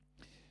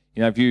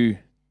You know, if you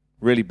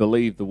really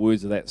believe the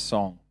words of that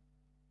song,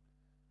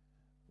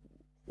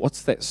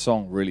 what's that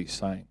song really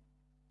saying?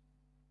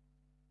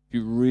 If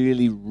you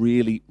really,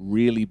 really,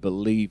 really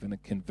believe and are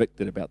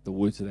convicted about the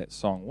words of that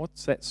song,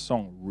 what's that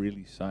song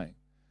really saying?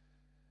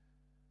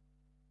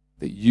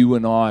 That you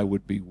and I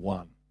would be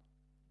one.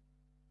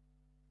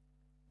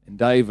 And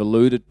Dave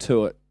alluded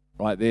to it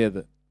right there,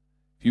 that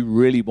if you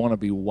really want to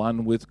be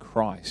one with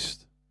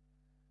Christ,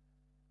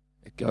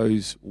 it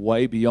goes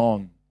way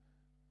beyond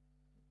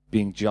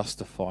being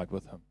justified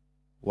with Him,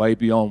 way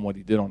beyond what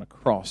He did on a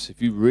cross.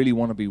 If you really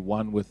want to be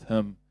one with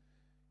Him,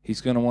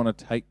 He's going to want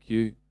to take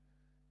you.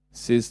 It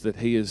says that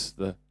He is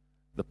the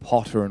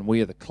potter and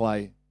we are the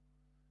clay.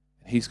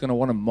 He's going to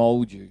want to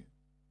mold you.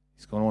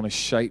 He's going to want to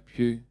shape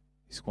you.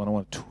 He's going to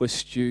want to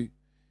twist you.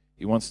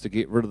 He wants to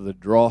get rid of the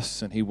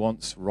dross, and He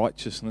wants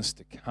righteousness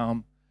to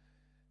come,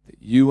 that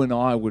you and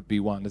I would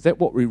be one. Is that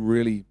what we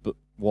really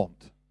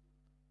want?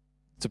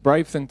 It's a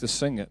brave thing to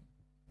sing it.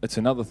 It's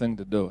another thing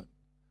to do it.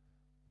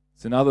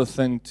 It's another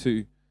thing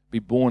to be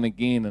born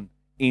again and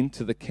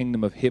enter the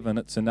kingdom of heaven.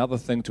 It's another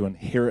thing to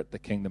inherit the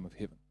kingdom of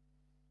heaven.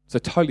 It's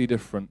a totally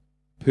different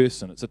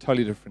person. It's a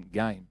totally different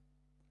game.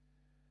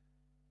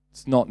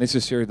 It's not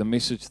necessarily the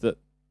message that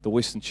the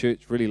Western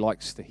church really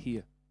likes to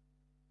hear.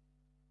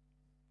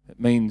 It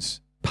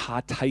means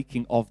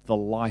partaking of the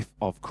life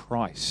of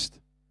Christ,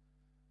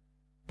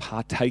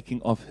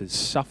 partaking of His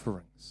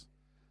sufferings,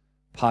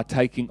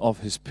 partaking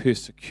of His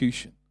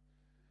persecution,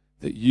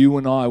 that you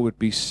and I would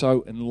be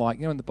so like,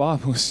 you know, when the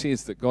Bible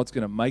says that God's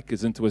going to make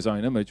us into His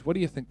own image, what do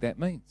you think that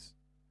means?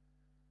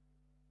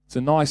 It's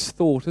a nice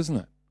thought, isn't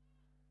it?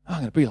 I'm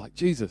going to be like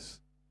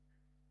Jesus.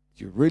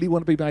 Do you really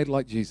want to be made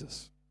like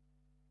Jesus?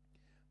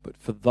 But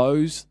for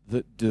those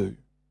that do,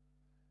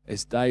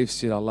 as Dave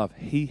said, I love,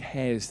 He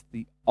has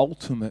the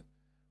ultimate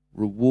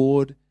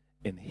reward,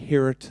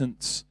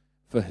 inheritance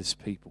for His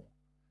people.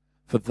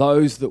 For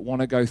those that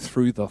want to go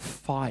through the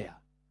fire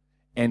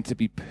and to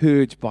be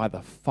purged by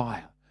the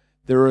fire,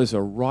 there is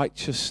a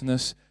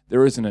righteousness,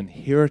 there is an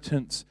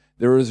inheritance,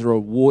 there is a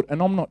reward.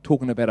 And I'm not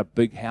talking about a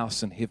big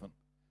house in heaven.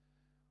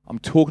 I'm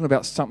talking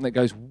about something that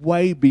goes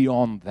way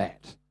beyond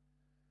that.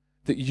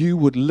 That you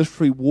would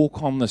literally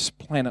walk on this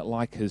planet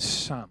like His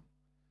Son.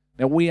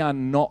 Now, we are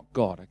not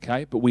God,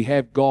 okay? But we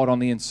have God on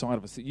the inside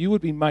of us. That you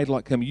would be made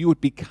like Him. You would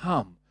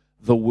become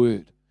the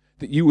Word.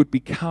 That you would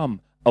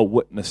become a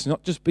witness,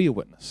 not just be a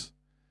witness.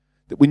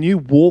 That when you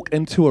walk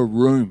into a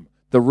room,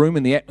 the room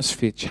and the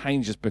atmosphere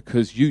changes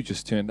because you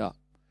just turned up.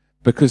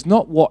 Because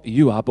not what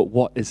you are, but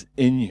what is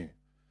in you.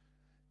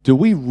 Do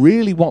we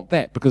really want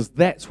that? Because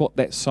that's what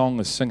that song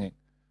is singing.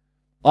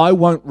 I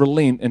won't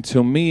relent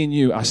until me and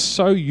you are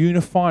so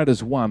unified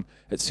as one.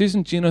 It says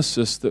in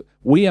Genesis that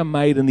we are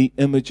made in the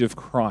image of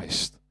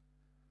Christ.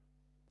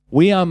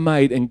 We are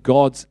made in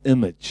God's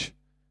image.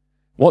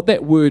 What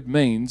that word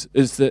means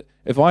is that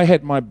if I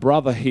had my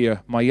brother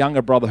here, my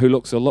younger brother who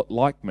looks a lot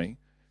like me,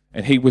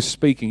 and he was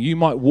speaking, you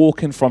might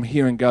walk in from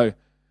here and go,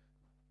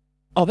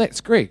 oh, that's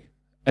Greg.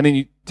 And then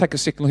you take a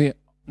second look here,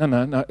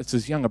 no, it's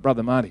his younger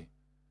brother, Marty.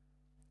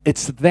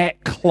 It's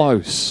that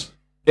close.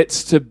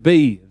 It's to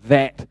be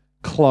that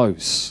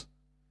close.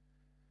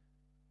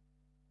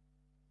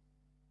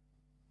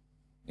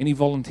 Any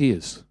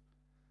volunteers?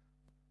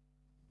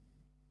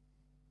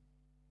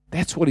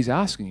 That's what He's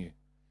asking you.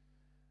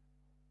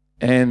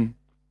 And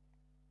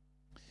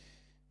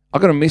I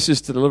got a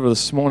message to deliver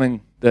this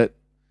morning that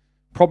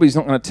probably is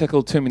not going to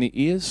tickle too many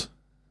ears,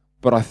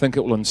 but I think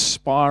it will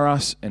inspire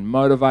us and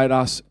motivate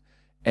us,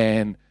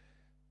 and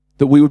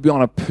that we would be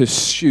on a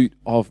pursuit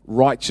of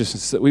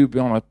righteousness, that we would be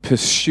on a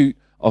pursuit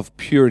of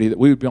purity, that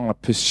we would be on a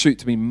pursuit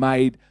to be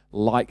made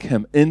like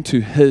Him,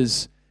 into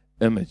His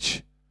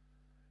image.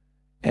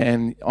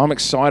 And I'm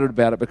excited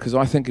about it because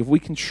I think if we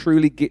can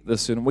truly get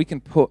this and we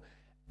can put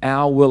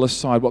our will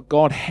aside, what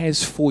God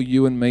has for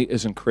you and me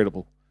is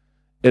incredible.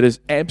 It is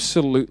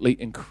absolutely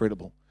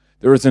incredible.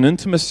 There is an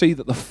intimacy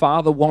that the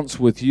Father wants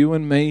with you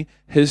and me,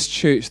 His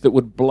church, that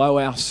would blow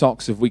our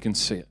socks if we can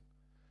see it.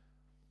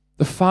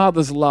 The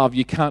Father's love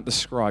you can't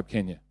describe,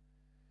 can you?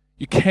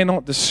 You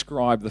cannot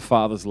describe the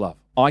Father's love.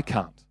 I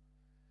can't.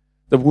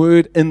 The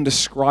word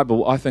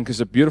indescribable, I think, is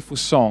a beautiful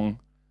song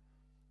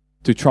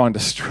to try and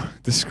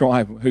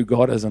describe who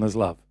God is and His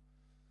love.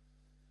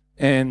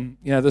 And,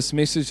 you know, this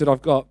message that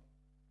I've got,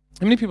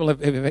 how many people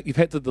you've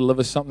had to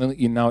deliver something that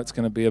you know it's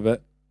going to be a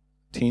bit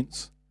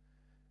tense?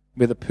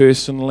 Whether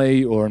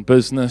personally or in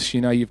business,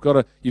 you know, you've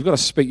got to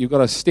speak, you've got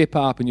to step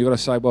up, and you've got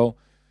to say, well,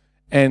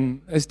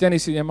 and as Danny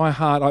said, in my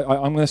heart,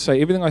 I'm going to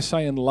say everything I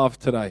say in love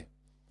today,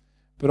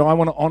 but I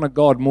want to honor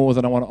God more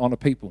than I want to honor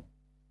people.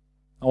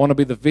 I want to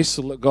be the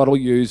vessel that God will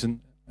use, and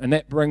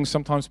that brings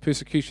sometimes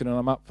persecution, and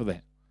I'm up for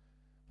that.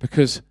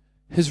 Because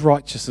His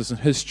righteousness and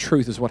His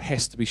truth is what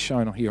has to be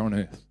shown here on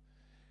earth.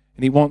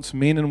 And He wants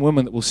men and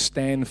women that will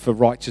stand for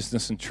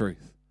righteousness and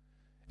truth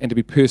and to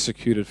be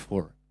persecuted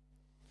for it.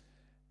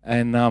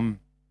 And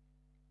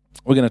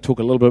we're going to talk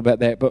a little bit about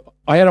that. But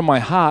I had on my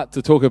heart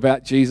to talk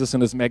about Jesus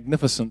and His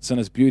magnificence and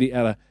His beauty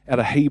out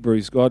of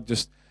Hebrews. God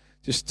just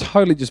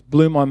totally just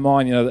blew my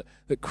mind, you know,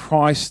 that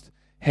Christ,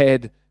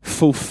 had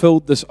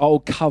fulfilled this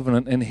old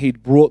covenant and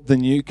he'd brought the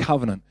new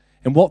covenant.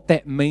 And what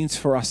that means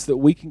for us, that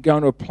we can go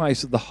into a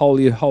place of the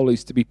Holy of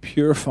Holies to be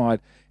purified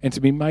and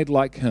to be made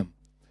like him.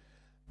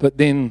 But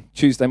then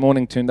Tuesday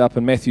morning turned up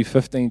and Matthew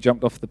 15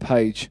 jumped off the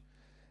page.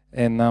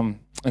 And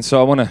so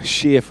I want to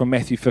share from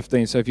Matthew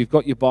 15. So if you've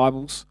got your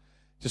Bibles,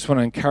 just want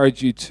to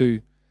encourage you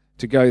to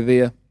go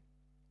there.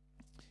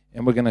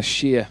 And we're going to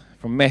share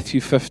from Matthew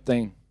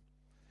 15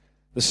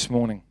 this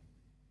morning.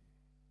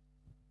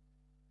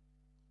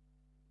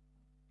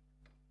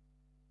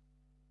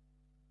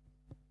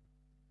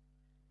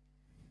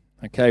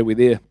 Okay, we're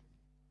there.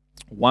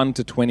 1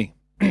 to 20.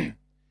 In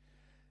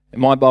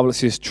my Bible it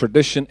says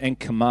tradition and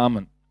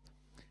commandment.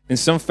 And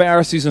some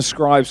Pharisees and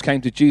scribes came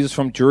to Jesus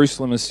from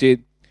Jerusalem and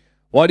said,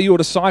 "Why do your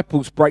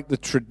disciples break the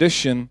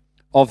tradition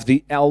of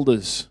the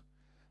elders?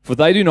 For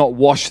they do not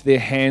wash their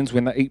hands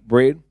when they eat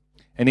bread."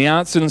 And he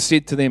answered and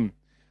said to them,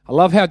 I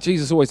love how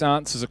Jesus always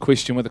answers a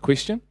question with a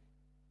question.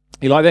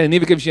 He like that, he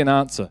never gives you an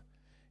answer.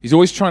 He's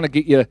always trying to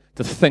get you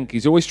to think.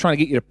 He's always trying to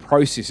get you to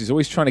process. He's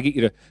always trying to get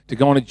you to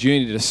go on a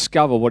journey to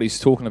discover what he's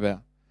talking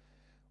about.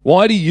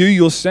 Why do you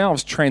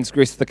yourselves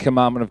transgress the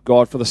commandment of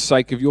God for the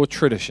sake of your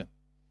tradition?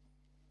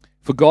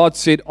 For God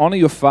said, honor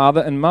your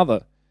father and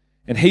mother,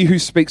 and he who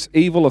speaks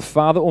evil of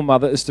father or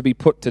mother is to be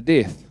put to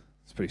death.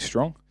 It's pretty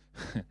strong.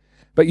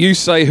 But you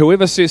say,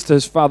 whoever says to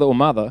his father or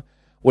mother,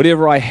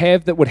 whatever I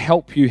have that would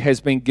help you has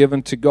been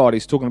given to God.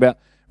 He's talking about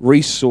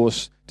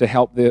resource to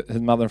help his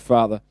mother and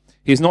father.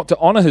 He is not to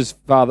honor his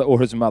father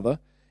or his mother,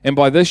 and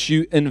by this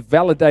you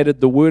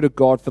invalidated the word of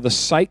God for the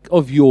sake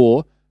of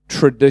your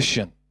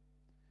tradition.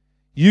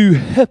 You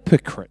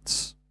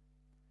hypocrites!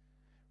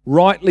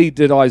 Rightly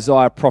did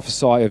Isaiah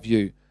prophesy of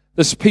you.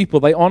 This people,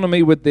 they honor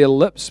me with their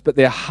lips, but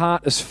their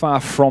heart is far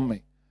from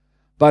me.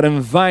 But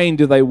in vain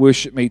do they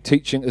worship me,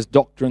 teaching as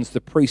doctrines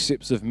the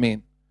precepts of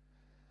men.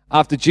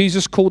 After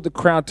Jesus called the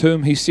crowd to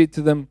him, he said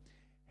to them,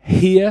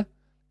 hear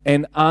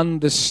and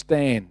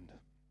understand.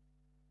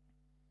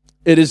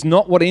 It is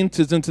not what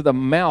enters into the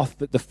mouth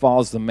that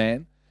defiles the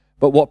man,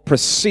 but what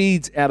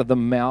proceeds out of the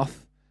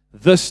mouth,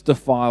 this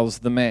defiles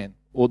the man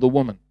or the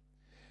woman.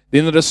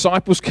 Then the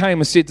disciples came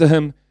and said to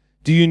him,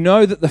 do you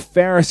know that the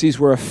Pharisees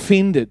were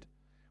offended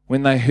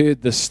when they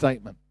heard this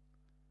statement?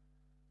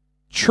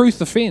 Truth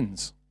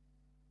offends.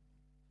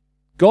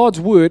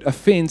 God's word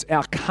offends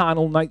our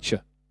carnal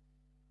nature.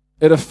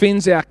 It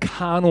offends our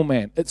carnal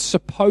man. It's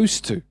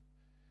supposed to,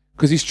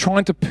 because he's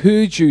trying to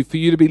purge you for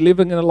you to be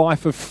living in a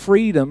life of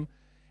freedom.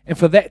 And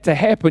for that to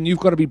happen, you've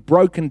got to be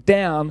broken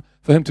down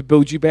for him to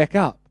build you back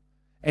up.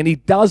 And he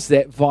does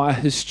that via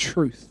his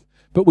truth.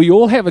 But we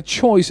all have a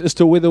choice as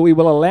to whether we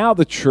will allow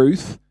the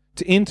truth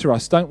to enter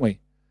us, don't we?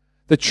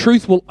 The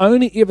truth will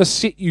only ever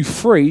set you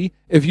free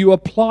if you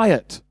apply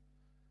it.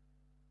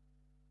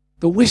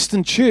 The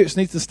Western church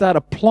needs to start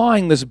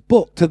applying this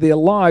book to their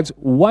lives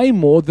way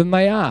more than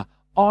they are.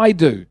 I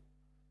do.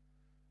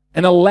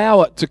 And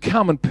allow it to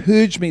come and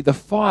purge me the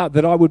fire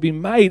that I would be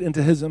made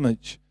into his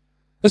image.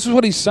 This is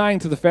what he's saying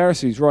to the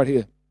Pharisees right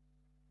here.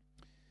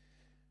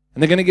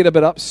 And they're going to get a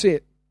bit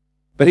upset.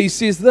 But he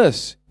says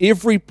this,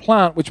 every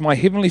plant which my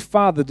heavenly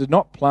Father did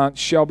not plant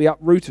shall be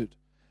uprooted.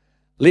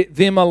 Let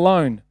them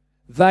alone.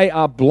 They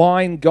are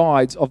blind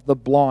guides of the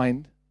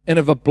blind. And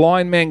if a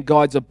blind man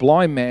guides a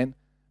blind man,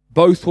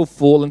 both will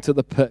fall into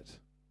the pit.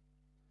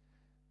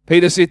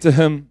 Peter said to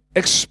him,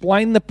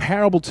 explain the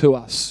parable to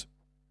us.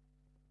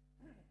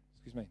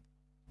 Excuse me.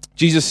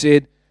 Jesus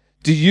said,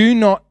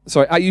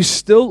 are you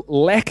still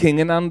lacking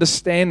in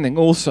understanding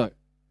also?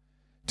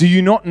 Do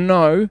you not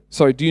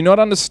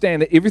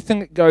understand that everything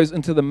that goes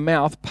into the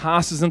mouth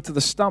passes into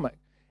the stomach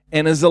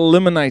and is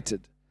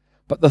eliminated?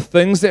 But the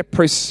things that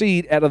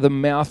proceed out of the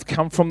mouth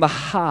come from the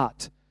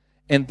heart,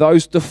 and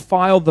those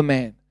defile the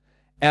man.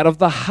 Out of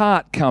the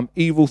heart come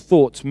evil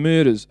thoughts,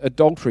 murders,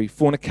 adultery,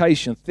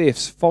 fornication,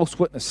 thefts, false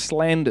witness,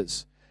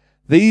 slanders.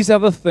 These are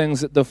the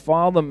things that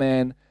defile the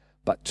man,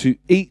 but to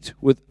eat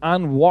with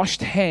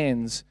unwashed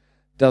hands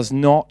does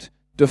not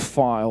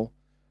defile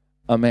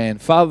a man.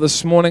 Father,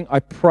 this morning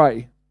I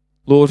pray,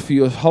 Lord, for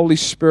your Holy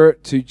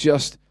Spirit to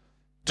just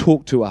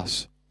talk to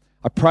us.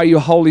 I pray your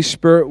Holy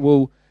Spirit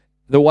will,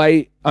 the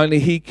way only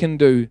he can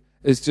do,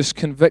 is just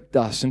convict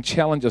us and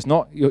challenge us.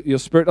 Not your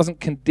Spirit doesn't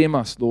condemn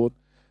us, Lord,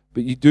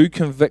 but you do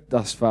convict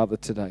us, Father,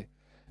 today.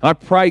 And I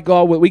pray,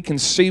 God, that we can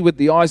see with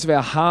the eyes of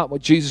our heart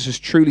what Jesus is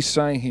truly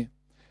saying here.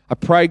 I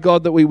pray,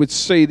 God, that we would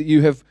see that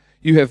you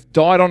have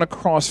died on a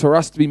cross for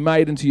us to be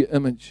made into your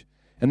image.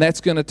 And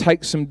that's going to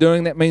take some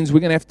doing. That means we're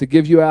going to have to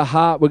give you our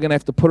heart. We're going to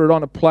have to put it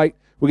on a plate.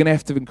 We're going to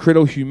have to have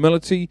incredible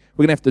humility.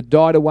 We're going to have to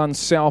die to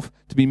oneself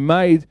to be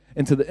made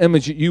into the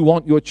image that you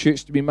want your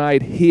church to be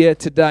made here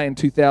today in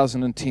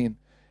 2010.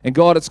 And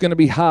God, it's going to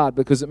be hard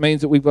because it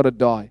means that we've got to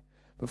die.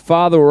 But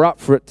Father, we're up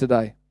for it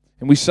today.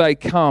 And we say,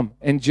 come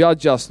and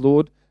judge us,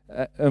 Lord,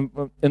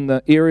 in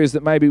the areas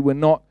that maybe we're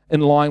not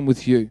in line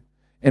with you.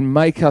 And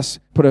make us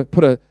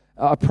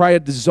I pray a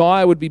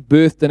desire would be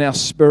birthed in our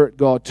spirit,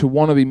 God, to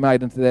want to be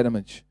made into that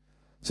image.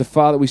 So,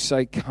 Father, we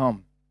say,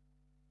 come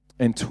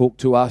and talk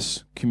to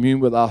us, commune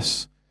with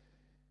us.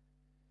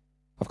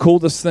 I've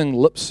called this thing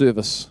lip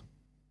service.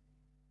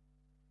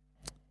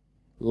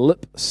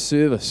 Lip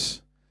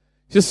service.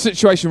 This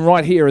situation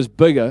right here is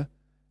bigger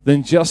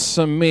than just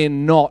some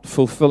men not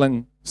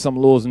fulfilling some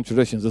laws and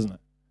traditions, isn't it?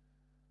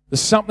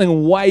 There's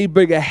something way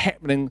bigger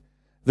happening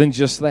than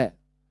just that.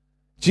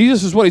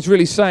 Jesus is what he's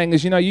really saying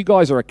is, you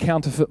guys are a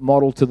counterfeit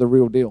model to the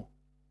real deal.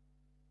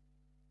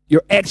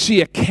 You're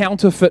actually a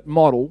counterfeit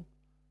model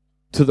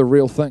to the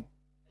real thing.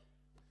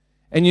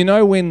 And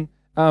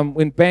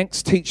when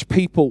banks teach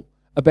people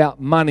about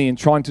money and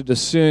trying to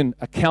discern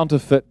a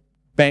counterfeit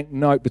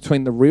banknote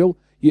between the real,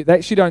 they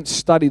actually don't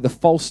study the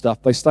false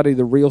stuff, they study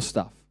the real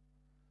stuff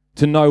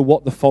to know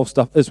what the false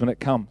stuff is when it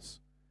comes.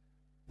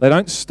 They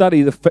don't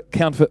study the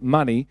counterfeit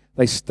money,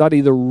 they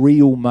study the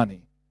real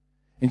money.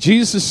 And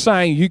Jesus is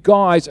saying, you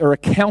guys are a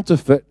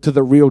counterfeit to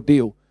the real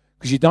deal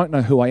because you don't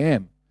know who I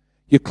am.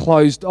 You're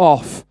closed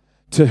off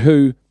to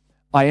who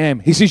I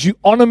am. He says, you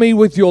honor me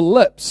with your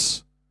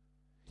lips.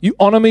 You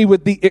honor me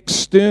with the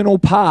external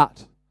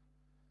part.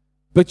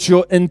 But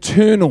your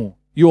internal,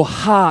 your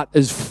heart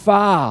is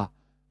far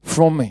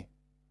from me.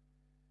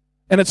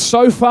 And it's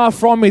so far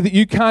from me that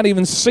you can't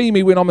even see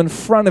me when I'm in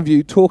front of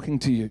you talking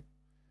to you.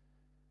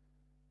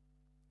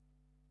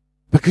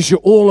 Because you're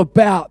all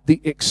about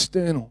the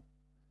external.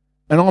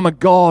 And I'm a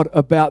God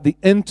about the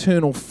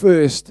internal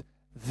first,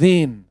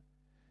 then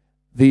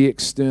the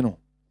external.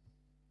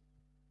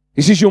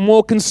 He says you're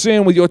more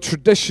concerned with your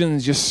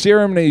traditions, your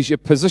ceremonies, your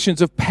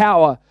positions of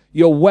power,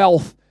 your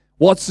wealth,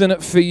 what's in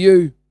it for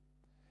you,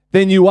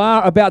 than you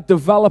are about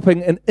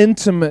developing an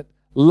intimate,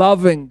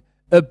 loving,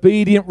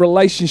 obedient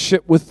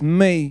relationship with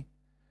me,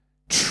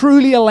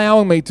 truly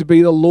allowing me to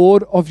be the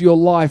Lord of your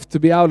life, to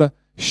be able to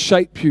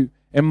shape you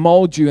and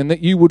mold you, and that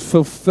you would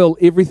fulfill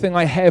everything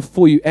I have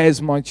for you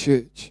as my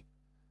church.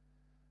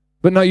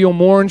 But no, you're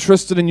more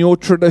interested in your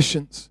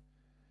traditions.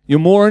 You're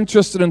more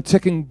interested in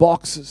ticking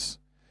boxes.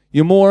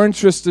 You're more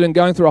interested in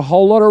going through a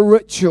whole lot of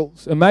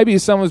rituals. And maybe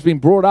someone's been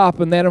brought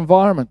up in that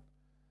environment.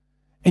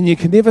 And you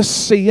can never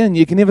see in.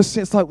 You can never see.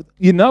 It's like,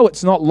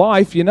 it's not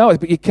life. You know it,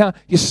 but you can't.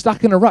 You're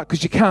stuck in a rut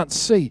because you can't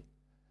see.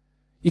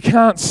 You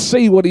can't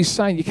see what he's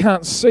saying. You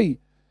can't see.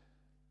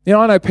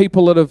 I know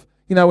people that have,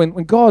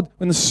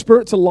 when the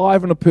Spirit's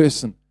alive in a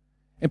person,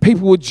 and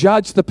people will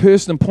judge the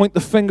person and point the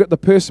finger at the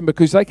person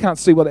because they can't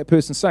see what that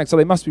person's saying, so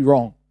they must be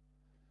wrong.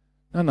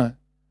 No.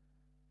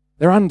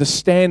 They're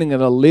understanding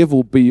at a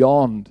level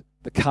beyond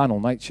the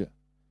carnal nature.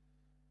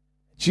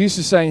 Jesus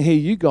is saying here,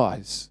 you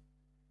guys,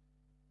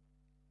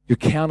 you're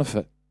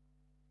counterfeit.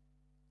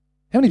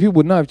 How many people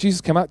would know if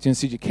Jesus came up to you and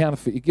said you're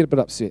counterfeit, you'd get a bit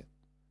upset?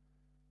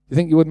 You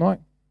think you would, Mike?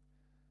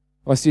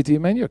 If I said to you,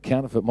 man, you're a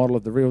counterfeit model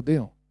of the real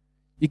deal,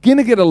 you're going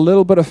to get a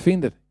little bit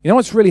offended. You know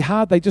what's really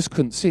hard? They just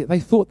couldn't see it. They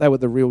thought they were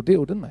the real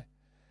deal, didn't they?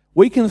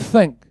 We can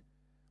think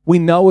we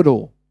know it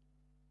all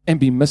and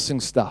be missing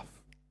stuff.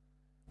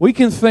 We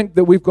can think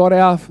that we've got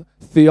our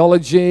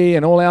theology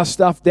and all our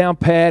stuff down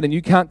pat and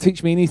you can't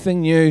teach me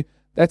anything new.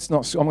 That's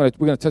not. We're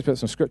going to touch about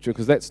some scripture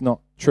because that's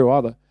not true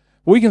either.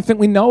 But we can think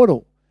we know it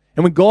all.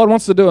 And when God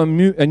wants to do a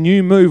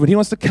new move, and he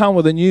wants to come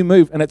with a new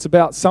move, and it's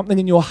about something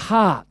in your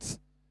heart,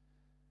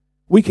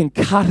 we can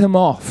cut him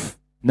off.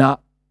 Nah,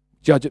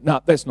 judge it. Nah,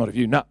 that's not of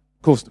you. Nah,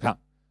 of course it can't.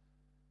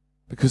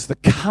 Because the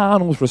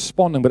carnal's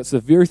responding, but it's the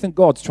very thing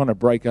God's trying to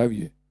break over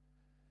you.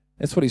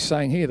 That's what he's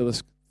saying here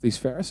to these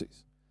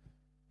Pharisees.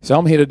 So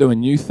I'm here to do a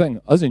new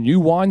thing. There's a new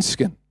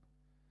wineskin.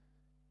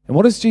 And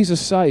what does Jesus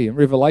say in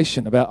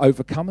Revelation about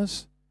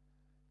overcomers?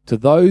 To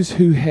those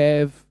who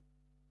have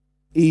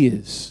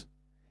ears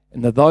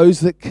and to those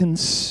that can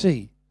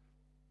see.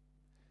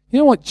 You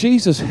know what?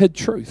 Jesus hid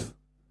truth.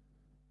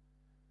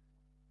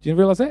 Do you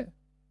realize that?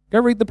 Go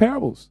read the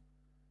parables.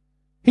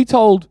 He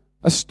told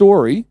a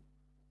story,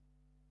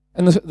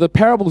 and the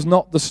parable's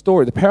not the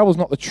story. The parable's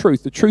not the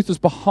truth. The truth is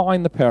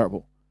behind the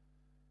parable.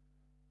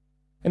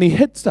 And he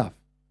hid stuff.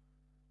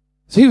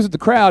 So he was at the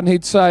crowd and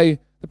he'd say,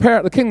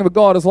 the kingdom of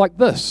God is like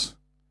this.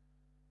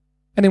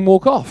 And then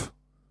walk off.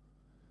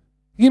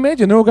 Can you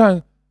imagine? They're all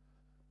going,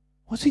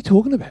 what's he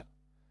talking about?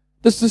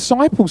 This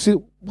disciple said,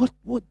 what?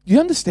 Do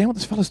you understand what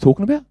this fellow's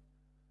talking about?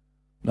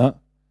 No.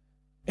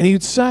 And he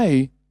would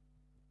say,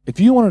 if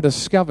you want to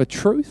discover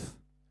truth,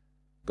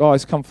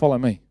 guys, come follow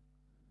me.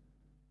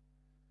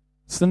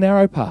 It's the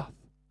narrow path.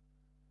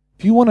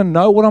 If you want to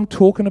know what I'm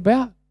talking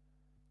about,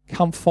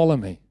 come follow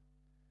me.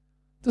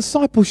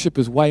 Discipleship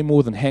is way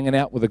more than hanging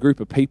out with a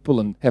group of people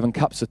and having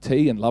cups of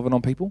tea and loving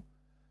on people.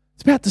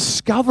 It's about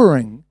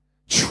discovering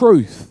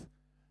truth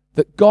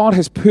that God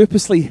has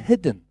purposely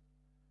hidden.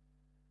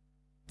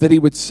 That he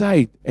would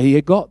say,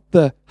 he got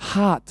the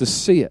heart to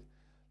see it.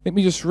 Let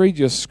me just read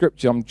you a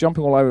scripture. I'm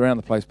jumping all over around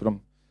the place, but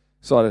I'm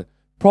excited.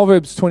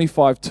 Proverbs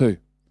 25:2.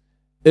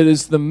 It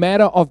is the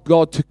matter of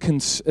God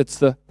it's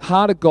the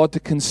heart of God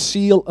to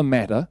conceal a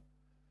matter.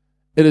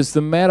 It is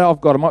the matter of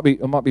God.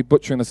 I might be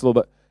butchering this a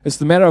little bit. It's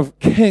the matter of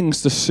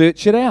kings to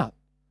search it out.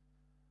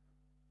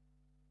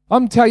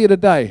 I'm telling you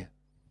today,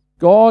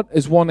 God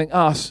is wanting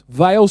us,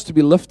 veils to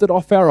be lifted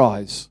off our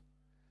eyes,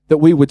 that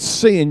we would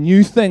see a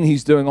new thing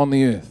he's doing on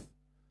the earth.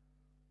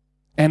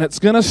 And it's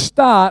going to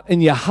start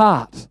in your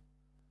heart.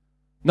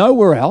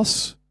 Nowhere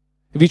else.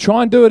 If you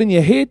try and do it in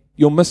your head,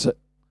 you'll miss it.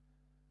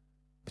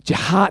 But your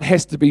heart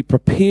has to be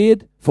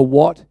prepared for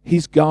what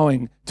he's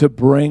going to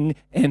bring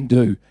and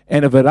do.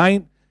 And if it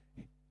ain't,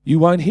 you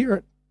won't hear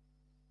it.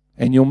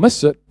 And you'll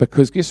miss it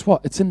because guess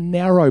what? It's a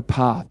narrow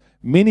path.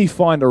 Many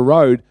find a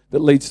road that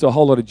leads to a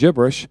whole lot of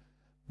gibberish,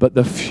 but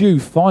the few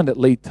find it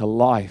lead to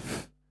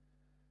life.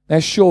 Now,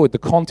 sure, the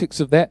context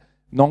of that,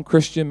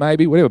 non-Christian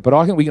maybe, whatever, but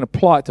I think we can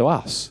apply it to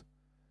us.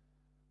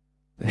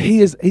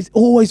 He's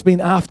always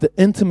been after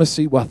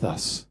intimacy with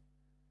us.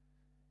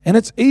 And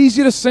it's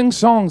easy to sing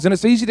songs, and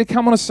it's easy to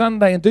come on a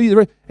Sunday and do the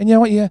rest. And you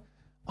know what? Yeah,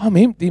 I'm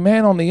empty,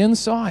 man, on the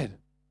inside.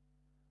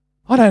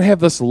 I don't have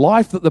this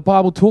life that the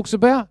Bible talks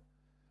about.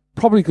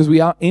 Probably because we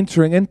are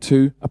entering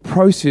into a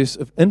process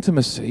of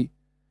intimacy,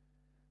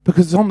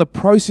 because it's on the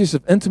process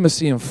of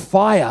intimacy and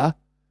fire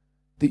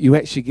that you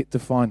actually get to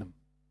find Him.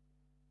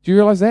 Do you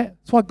realize that?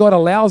 That's why God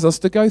allows us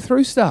to go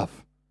through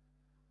stuff.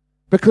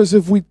 Because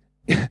if we,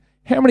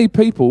 how many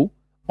people,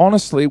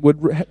 honestly,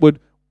 would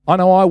I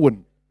know I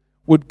wouldn't,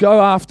 would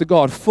go after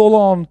God full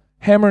on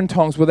hammer and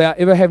tongs without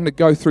ever having to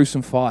go through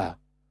some fire?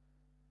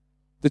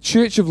 The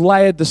church of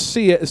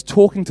Laodicea is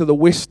talking to the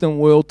Western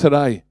world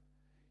today.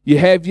 You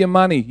have your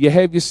money, you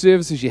have your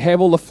services, you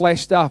have all the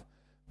flash stuff,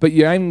 but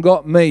you ain't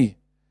got me.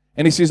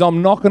 And he says,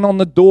 I'm knocking on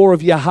the door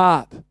of your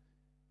heart.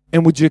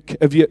 And would you,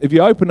 if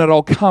you open it,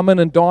 I'll come in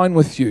and dine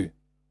with you.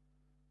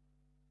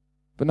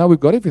 But no, we've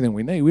got everything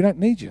we need. We don't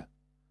need you.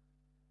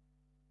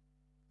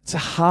 It's a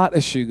heart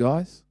issue,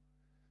 guys.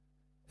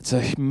 It's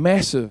a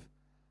massive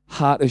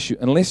heart issue.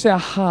 Unless our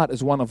heart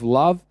is one of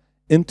love,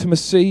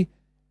 intimacy,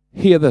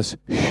 hear this,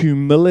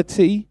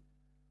 humility,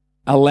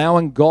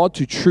 allowing God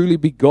to truly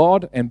be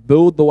God and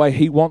build the way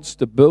He wants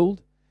to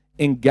build,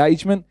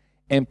 engagement,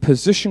 and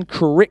position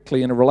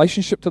correctly in a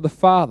relationship to the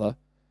Father,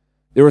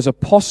 there is a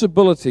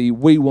possibility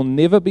we will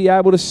never be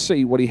able to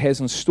see what He has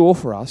in store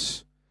for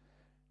us,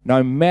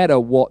 no matter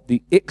what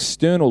the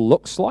external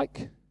looks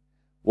like,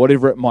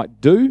 whatever it might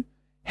do,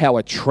 how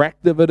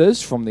attractive it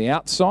is from the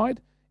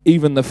outside,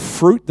 even the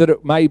fruit that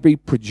it may be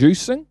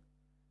producing.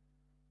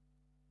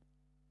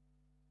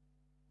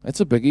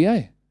 That's a biggie,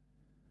 eh?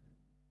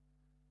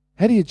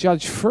 How do you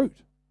judge fruit?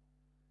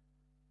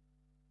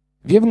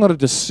 If you haven't got a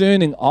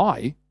discerning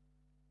eye,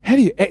 how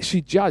do you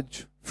actually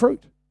judge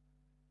fruit?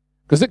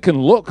 Because it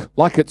can look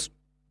like it's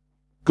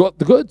got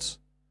the goods,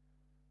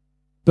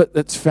 but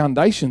its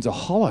foundations are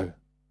hollow.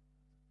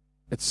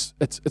 It's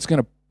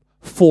going to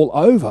fall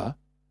over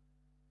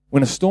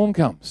when a storm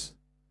comes.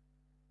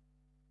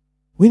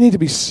 We need to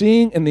be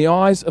seeing in the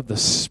eyes of the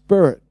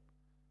Spirit,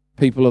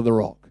 people of the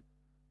rock,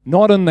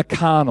 not in the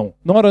carnal,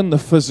 not in the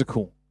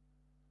physical.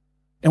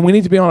 And we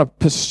need to be on a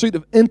pursuit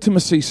of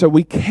intimacy so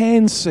we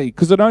can see,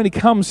 because it only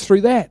comes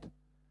through that.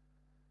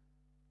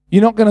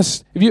 You're not going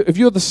to, if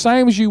you're the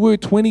same as you were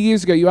 20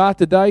 years ago, you are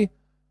today,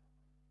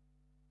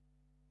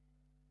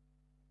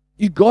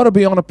 you've got to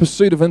be on a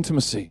pursuit of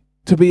intimacy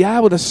to be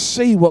able to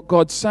see what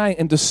God's saying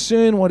and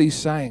discern what He's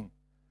saying.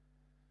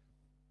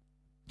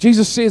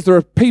 Jesus says there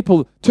are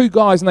people, two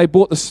guys, and they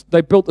built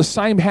the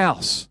same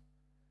house.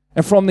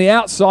 And from the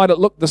outside, it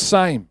looked the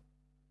same.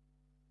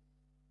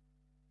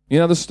 You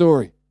know the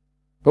story.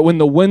 But when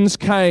the winds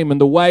came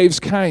and the waves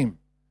came,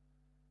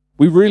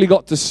 we really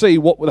got to see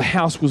what the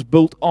house was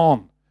built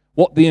on,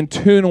 what the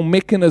internal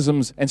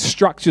mechanisms and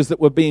structures that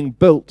were being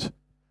built.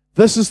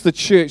 This is the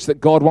church that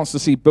God wants to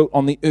see built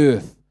on the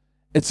earth.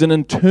 It's an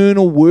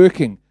internal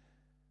working.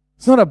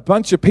 It's not a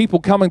bunch of people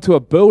coming to a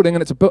building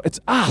and it's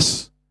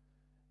us.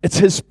 It's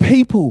His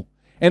people.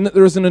 And that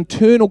there is an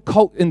internal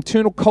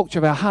culture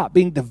of our heart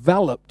being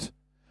developed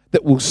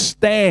that will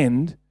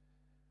stand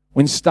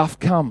when stuff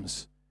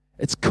comes.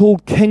 It's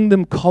called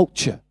kingdom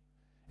culture.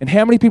 And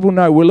how many people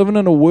know we're living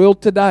in a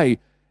world today,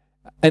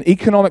 an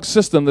economic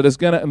system that is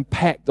going to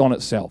impact on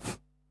itself?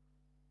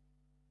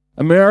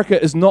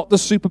 America is not the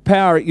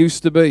superpower it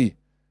used to be.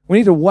 We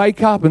need to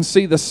wake up and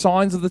see the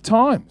signs of the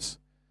times.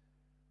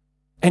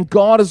 And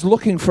God is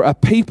looking for a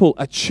people,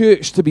 a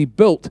church to be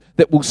built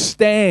that will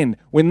stand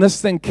when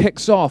this thing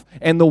kicks off.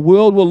 And the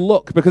world will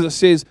look, because it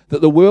says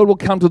that the world will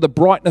come to the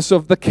brightness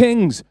of the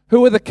kings.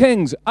 Who are the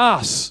kings?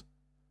 Us.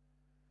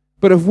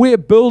 But if we're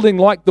building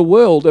like the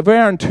world, if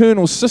our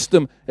internal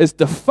system is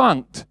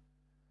defunct,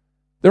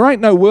 there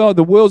ain't no world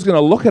the world's going to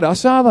look at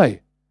us, are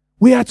they?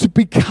 We are to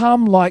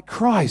become like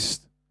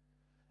Christ.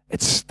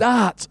 It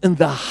starts in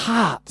the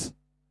heart.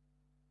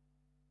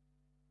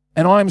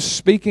 And I'm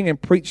speaking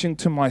and preaching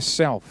to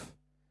myself.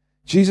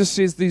 Jesus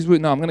says these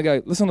words. No, I'm going to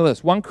go, listen to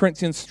this. 1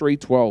 Corinthians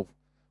 3:12.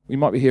 We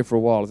might be here for a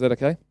while. Is that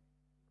okay?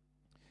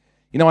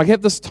 You know, I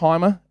have this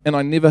timer and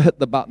I never hit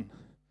the button.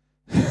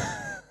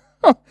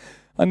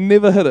 I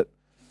never hit it.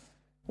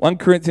 1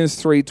 Corinthians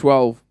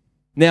 3:12.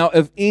 Now,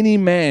 if any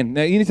man,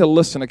 now you need to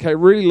listen, okay?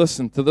 Really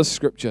listen to this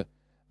scripture.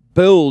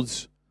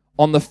 Builds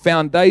on the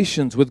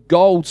foundations with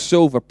gold,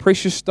 silver,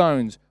 precious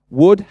stones,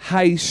 wood,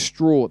 hay,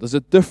 straw. There's a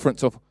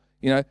difference of,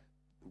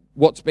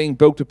 what's being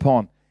built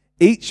upon.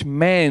 Each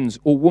man's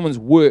or woman's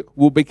work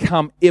will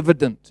become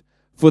evident,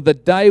 for the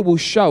day will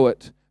show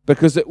it,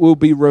 because it will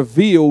be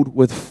revealed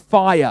with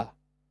fire.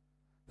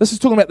 This is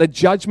talking about the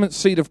judgment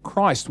seat of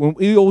Christ, when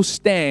we all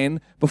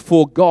stand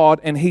before God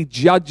and He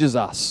judges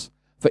us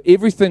for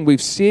everything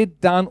we've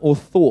said, done, or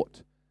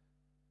thought,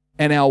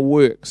 and our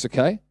works,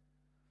 okay?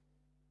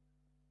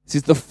 It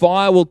says the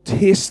fire will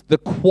test the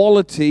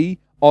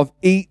quality of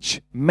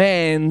each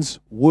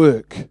man's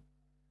work. In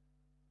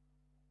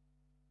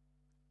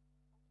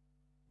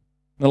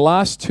the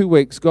last 2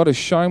 weeks, God has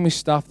shown me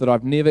stuff that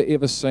I've never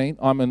ever seen.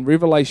 I'm in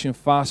Revelation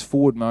fast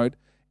forward mode,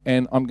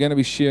 and I'm going to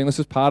be sharing, this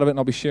is part of it, and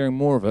I'll be sharing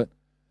more of it.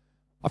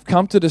 I've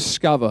come to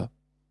discover,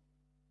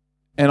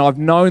 and I've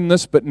known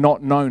this but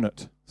not known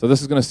it. So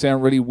this is going to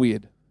sound really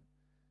weird.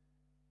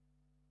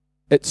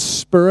 It's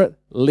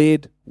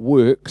Spirit-led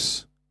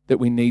works that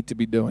we need to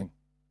be doing.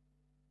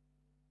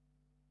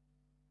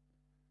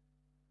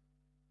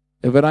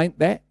 If it ain't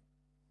that,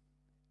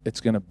 it's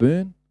going to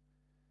burn,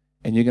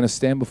 and you're going to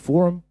stand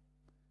before Him.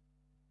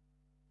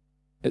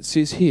 It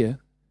says here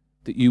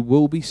that you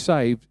will be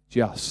saved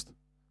just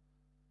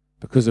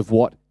because of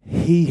what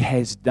He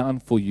has done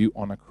for you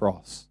on a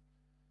cross.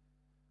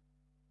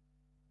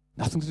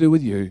 Nothing to do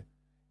with you.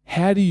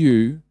 How do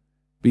you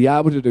be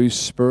able to do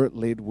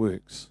Spirit-led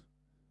works?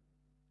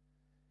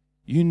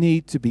 You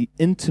need to be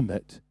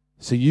intimate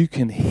so you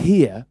can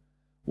hear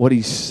what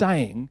He's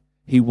saying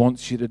He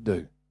wants you to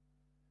do.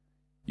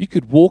 You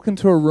could walk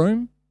into a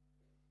room,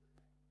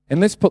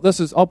 and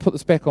I'll put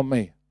this back on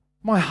me.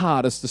 My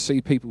heart is to see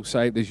people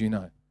saved, as you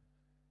know.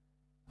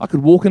 I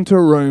could walk into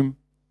a room,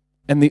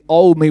 and the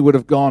old me would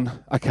have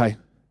gone, okay,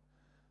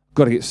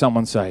 got to get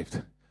someone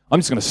saved. I'm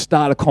just going to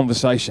start a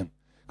conversation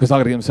because I've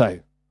got to get them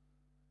saved.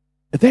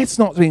 If that's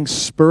not being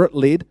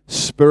Spirit-led,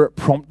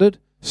 Spirit-prompted,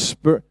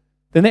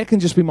 then that can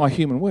just be my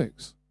human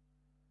works.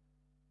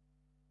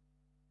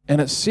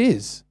 And it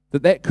says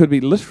that could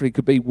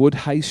be wood,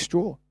 hay,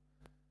 straw.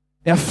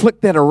 Now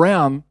flick that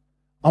around.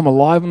 I'm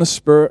alive in the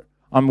Spirit.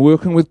 I'm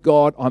working with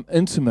God. I'm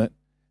intimate.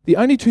 The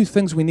only two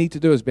things we need to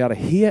do is be able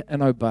to hear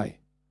and obey.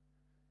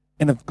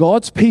 And if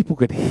God's people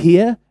could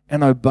hear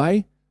and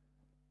obey,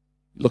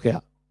 look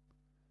out.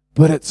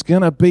 But it's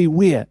going to be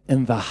where?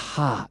 In the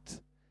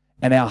heart.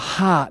 And our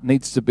heart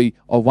needs to be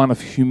one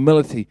of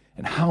humility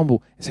and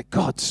humble. And say,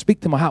 God, speak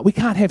to my heart. We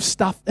can't have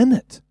stuff in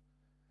it.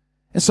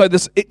 And so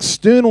this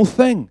external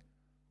thing,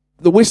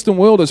 the Western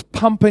world is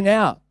pumping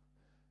out.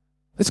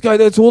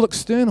 It's all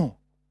external.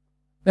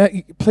 Now,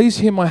 please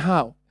hear my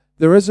heart.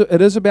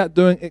 It is about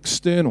doing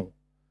external,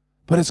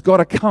 but it's got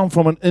to come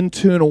from an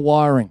internal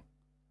wiring.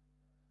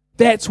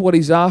 That's what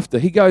He's after.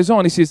 He goes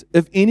on, He says,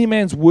 if any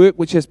man's work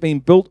which has been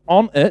built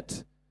on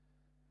it,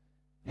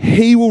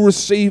 he will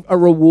receive a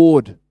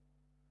reward.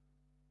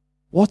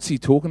 What's He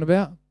talking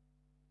about?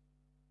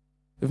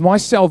 If my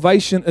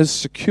salvation is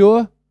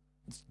secure,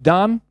 it's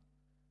done,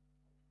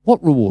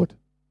 what reward?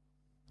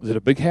 Is it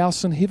a big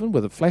house in heaven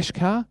with a flash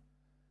car?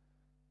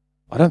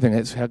 I don't think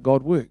that's how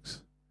God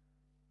works.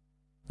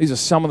 These are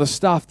some of the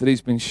stuff that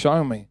He's been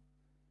showing me.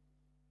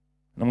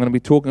 And I'm going to be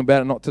talking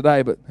about it not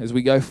today, but as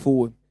we go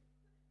forward.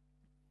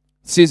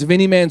 It says, if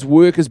any man's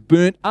work is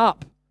burnt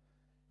up,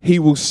 he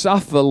will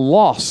suffer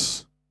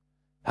loss.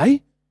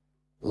 Hey?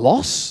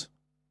 Loss?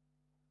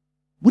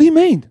 What do you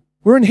mean?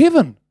 We're in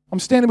heaven. I'm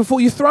standing before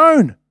your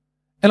throne.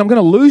 And I'm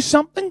going to lose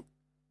something?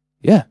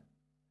 Yeah.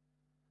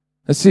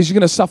 It says you're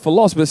going to suffer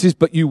loss, but it says,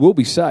 but you will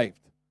be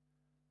saved.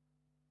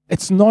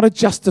 It's not a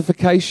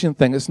justification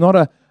thing. It's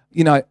not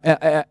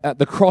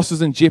the cross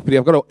is in jeopardy.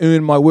 I've got to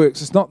earn my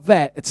works. It's not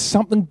that. It's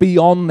something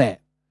beyond that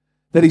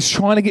He's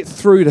trying to get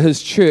through to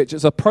His church.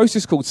 It's a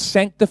process called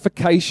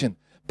sanctification,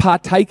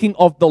 partaking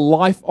of the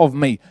life of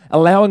me,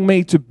 allowing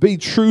me to be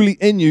truly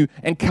in you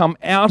and come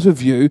out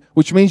of you,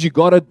 which means you've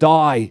got to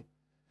die.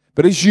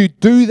 But as you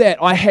do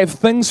that, I have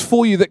things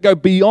for you that go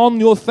beyond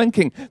your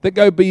thinking, that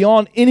go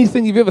beyond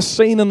anything you've ever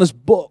seen in this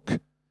book.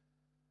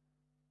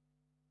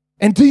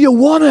 And do you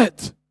want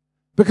it?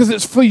 Because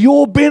it's for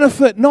your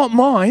benefit, not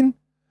mine.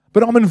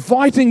 But I'm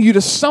inviting you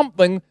to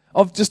something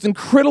of just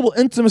incredible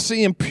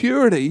intimacy and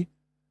purity.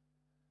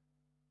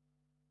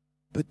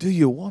 But do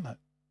you want it?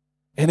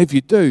 And if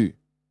you do,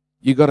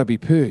 you got to be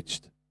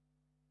purged.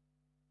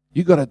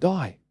 You got to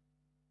die.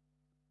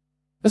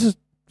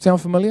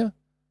 Sound familiar?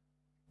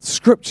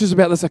 Scriptures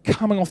about this are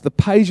coming off the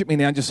page at me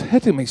now and just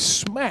hitting me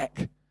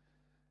smack.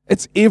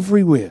 It's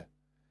everywhere.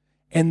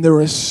 And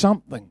there is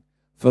something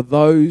for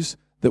those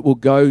that will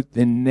go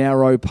the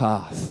narrow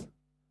path.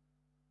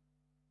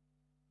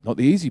 Not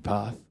the easy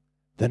path,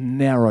 the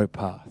narrow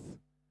path.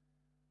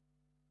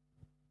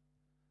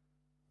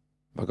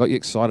 I got you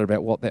excited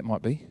about what that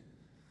might be.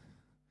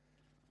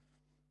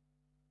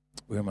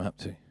 Where am I up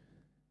to?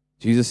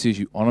 Jesus says,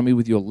 you honor me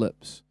with your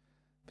lips,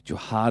 but your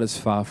heart is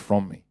far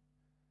from me.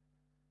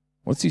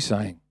 What's He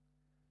saying?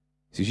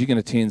 He says, you're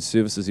going to attend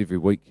services every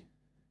week.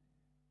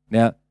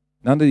 Now,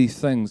 none of these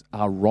things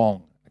are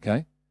wrong,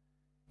 okay?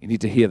 You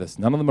need to hear this.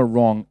 None of them are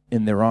wrong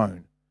in their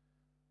own.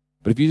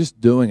 But if you're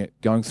just doing it,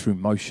 going through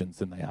motions,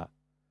 then they are.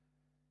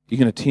 You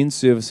can attend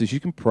services,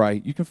 you can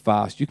pray, you can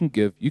fast, you can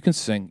give, you can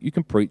sing, you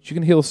can preach, you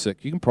can heal the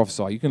sick, you can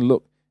prophesy, you can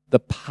look the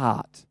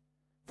part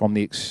from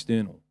the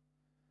external.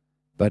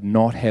 but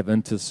not have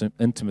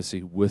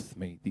intimacy with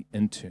me, the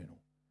internal.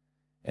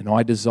 And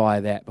I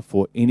desire that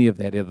before any of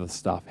that other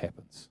stuff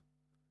happens.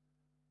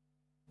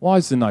 Why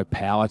is there no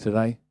power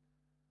today?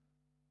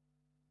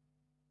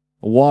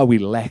 Or why are we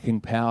lacking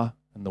power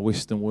in the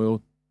Western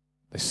world?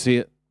 They see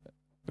it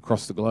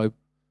across the globe.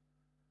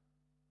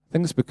 I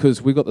think it's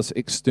because we've got this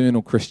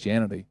external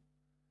Christianity,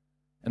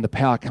 and the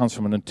power comes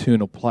from an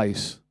internal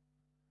place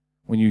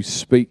when you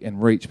speak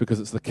and reach, because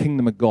it's the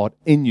kingdom of God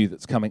in you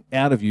that's coming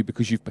out of you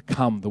because you've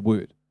become the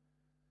Word.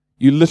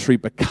 You literally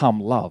become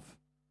love.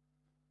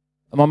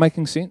 Am I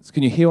making sense?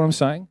 Can you hear what I'm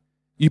saying?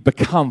 You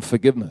become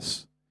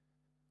forgiveness.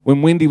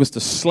 When Wendy was to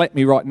slap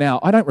me right now,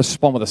 I don't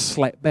respond with a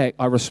slap back.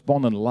 I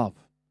respond in love.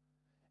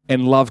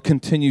 And love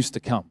continues to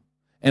come.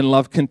 And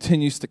love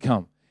continues to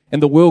come.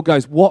 And the world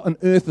goes, what on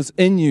earth is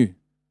in you?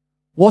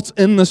 What's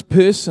in this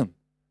person?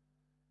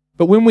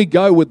 But when we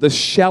go with this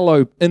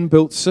shallow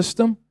inbuilt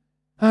system,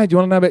 hey, do you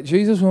want to know about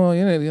Jesus? Well,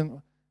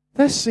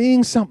 they're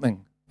seeing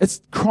something.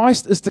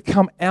 Christ is to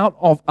come out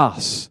of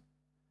us.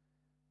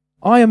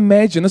 I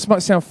imagine, this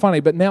might sound funny,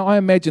 but now I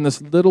imagine this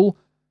little,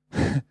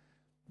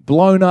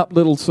 blown up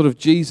little sort of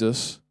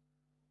Jesus,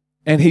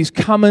 and he's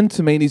come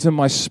into me and he's in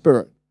my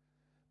spirit.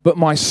 But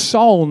my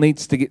soul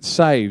needs to get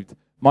saved.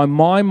 My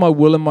mind, my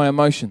will, and my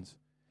emotions.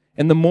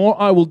 And the more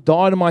I will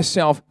die to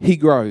myself, he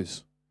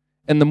grows.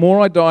 And the more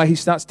I die, he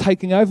starts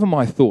taking over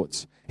my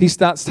thoughts. He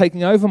starts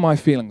taking over my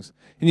feelings.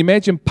 And you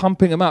imagine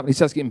pumping him up, and he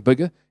starts getting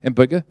bigger and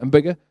bigger and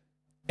bigger.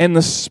 And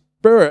the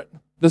Spirit,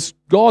 this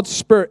God's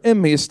Spirit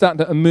in me is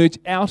starting to emerge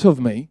out of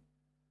me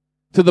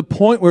to the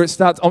point where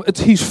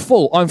he's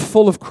full. I'm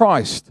full of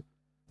Christ.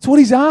 It's what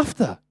he's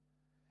after.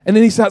 And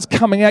then he starts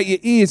coming out your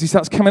ears. He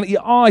starts coming out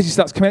your eyes. He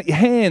starts coming out your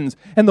hands.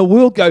 And the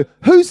world go,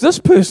 who's this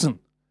person?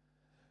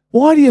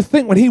 Why do you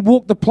think when he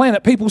walked the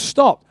planet, people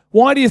stopped?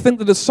 Why do you think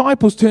the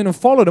disciples turned and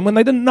followed him when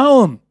they didn't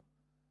know him?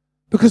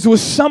 Because there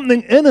was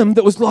something in him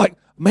that was like,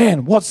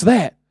 man, what's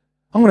that?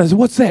 I'm going to say,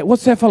 what's that?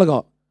 What's that fella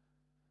got?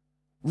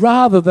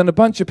 Rather than a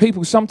bunch of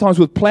people sometimes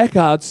with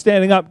placards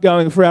standing up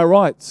going for our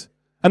rights.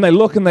 And they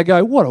look and they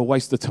go, what a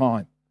waste of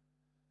time.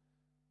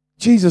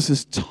 Jesus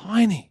is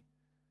tiny.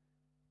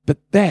 But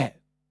that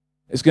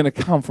is going to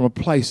come from a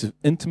place of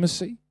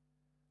intimacy.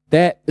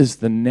 That is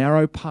the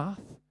narrow path.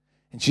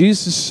 And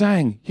Jesus is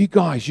saying, you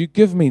guys, you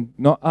give me,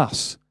 not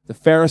us, the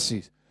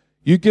Pharisees,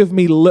 you give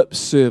me lip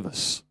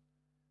service.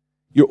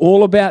 You're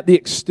all about the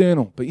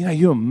external, but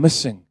you're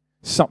missing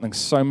something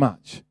so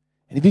much.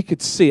 And if you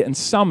could see it, and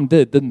some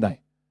did, didn't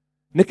they?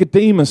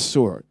 Nicodemus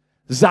saw it.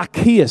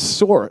 Zacchaeus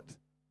saw it.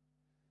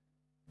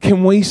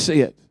 Can we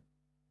see it?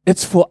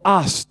 It's for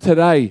us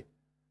today.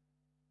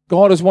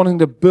 God is wanting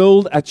to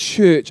build a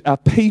church, a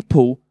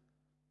people,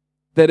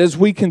 that as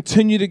we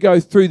continue to go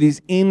through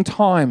these end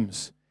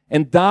times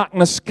and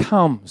darkness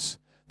comes,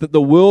 that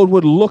the world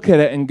would look at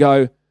it and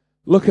go,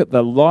 look at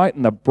the light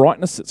and the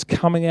brightness that's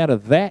coming out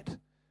of that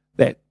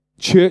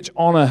church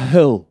on a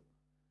hill,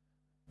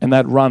 and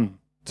they'd run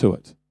to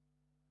it.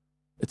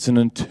 It's an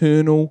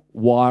internal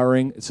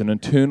wiring, it's an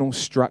internal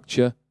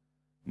structure,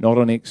 not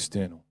an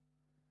external.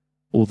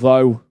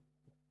 Although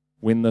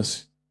when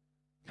this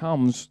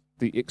comes,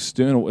 the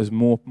external is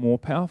more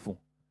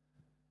powerful.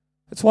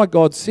 That's why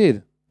God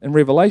said in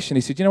Revelation,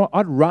 he said, you know what,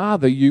 I'd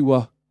rather you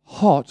were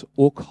hot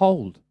or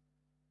cold.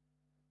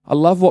 I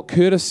love what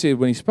Curtis said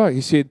when he spoke.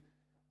 He said,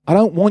 I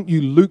don't want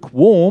you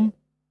lukewarm.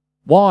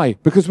 Why?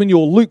 Because when you're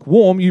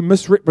lukewarm, you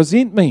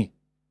misrepresent me.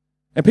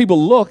 And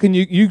people look and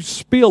you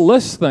spiel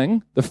this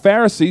thing, the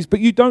Pharisees, but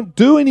you don't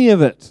do any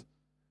of it.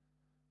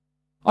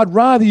 I'd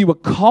rather you were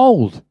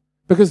cold,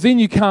 because then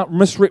you can't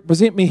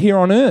misrepresent me here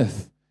on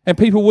earth. And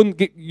people wouldn't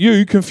get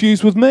you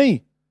confused with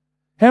me.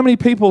 How many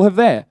people have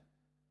that?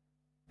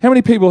 How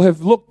many people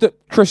have looked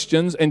at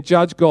Christians and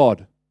judged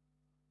God?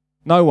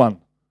 No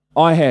one.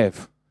 I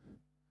have.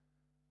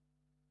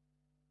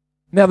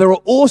 Now, there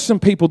are awesome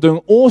people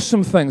doing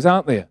awesome things,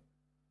 aren't there?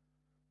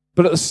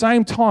 But at the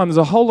same time, there's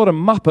a whole lot of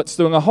muppets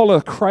doing a whole lot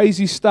of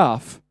crazy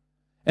stuff,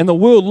 and the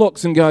world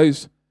looks and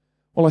goes,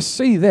 well, I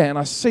see that, and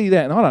I see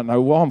that, and I don't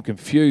know, well, I'm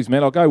confused,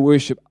 man. I'll go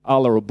worship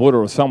Allah or Buddha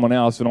or someone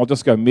else, and I'll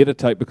just go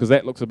meditate because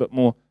that looks a bit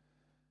more...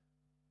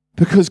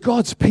 Because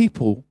God's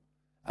people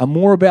are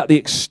more about the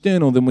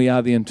external than we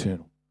are the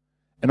internal.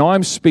 And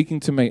I'm speaking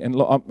to me, and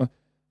look,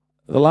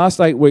 the last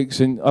 8 weeks,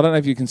 and I don't know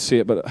if you can see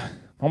it, but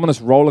I'm on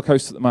this roller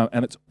coaster at the moment,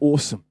 and it's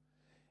awesome.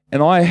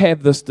 And I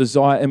have this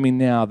desire in me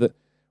now that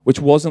which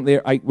wasn't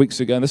there 8 weeks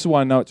ago, and this is why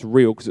I know it's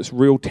real, because it's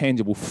real,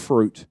 tangible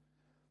fruit,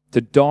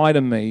 to die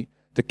to me,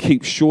 to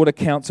keep short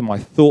accounts of my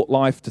thought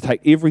life, to take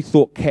every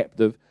thought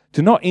captive,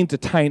 to not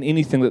entertain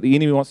anything that the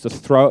enemy wants to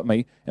throw at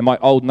me and my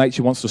old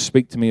nature wants to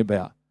speak to me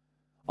about.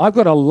 I've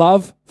got a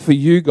love for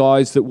you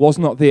guys that was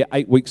not there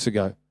 8 weeks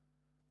ago.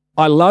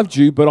 I loved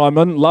you, but I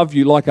didn't love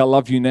you like I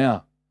love you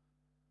now.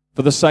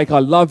 For the sake, I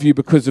love you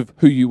because of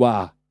who you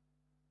are.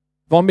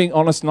 If I'm being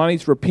honest, and I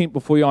need to repent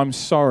before you, I'm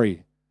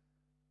sorry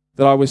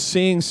that I was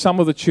seeing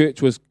some of the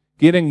church was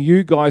getting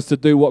you guys to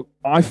do what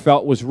I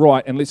felt was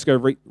right, and let's go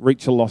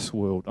reach a lost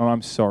world. And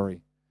I'm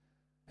sorry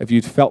if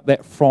you'd felt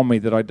that from me,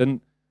 that I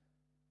didn't.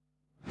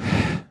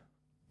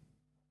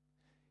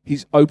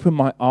 He's opened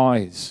my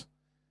eyes.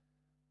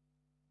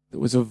 There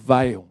was a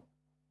veil.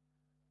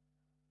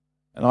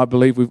 And I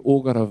believe we've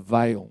all got a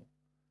veil.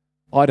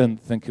 I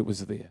didn't think it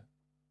was there.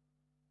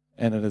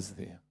 And it is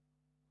there.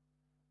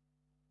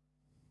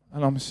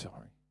 And I'm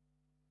sorry.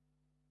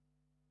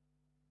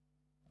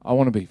 I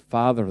want to be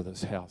father of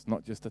this house,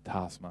 not just a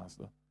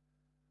taskmaster.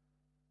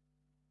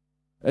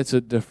 It's a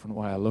different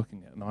way of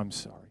looking at it, and I'm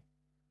sorry.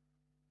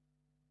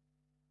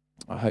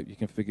 I hope you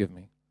can forgive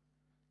me.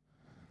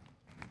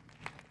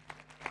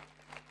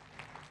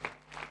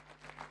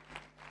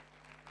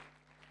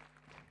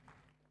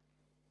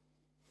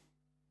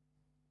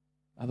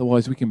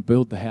 Otherwise, we can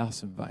build the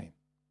house in vain.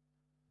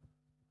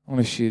 I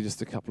want to share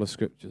just a couple of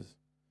scriptures.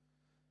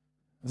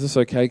 Is this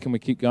okay? Can we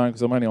keep going?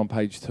 Because I'm only on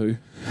page 2.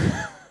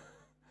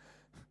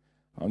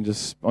 I'm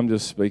just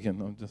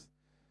speaking.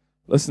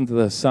 Listen to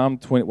this. Psalm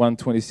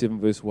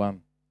 127, verse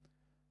 1.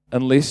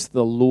 Unless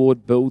the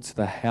Lord builds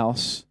the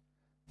house,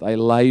 they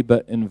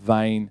labor in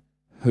vain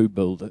who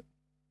build it.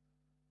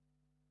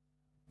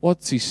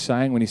 What's he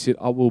saying when he said,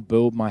 I will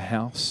build my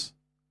house?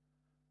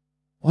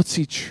 What's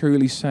he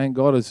truly saying?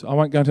 God is, I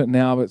won't go into it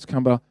now, but it's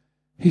come about.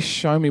 He's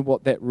shown me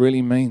what that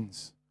really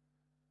means.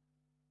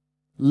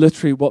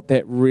 Literally what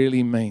that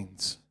really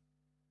means.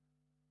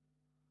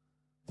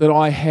 That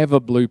I have a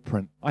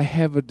blueprint. I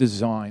have a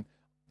design.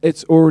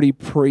 It's already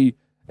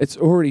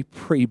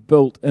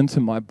pre-built into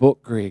my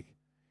book, Greg.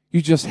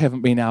 You just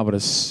haven't been able to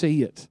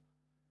see it.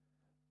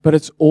 But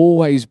it's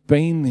always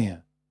been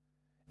there.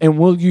 And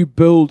will you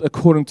build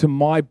according to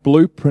my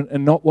blueprint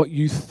and not what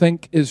you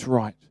think is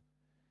right?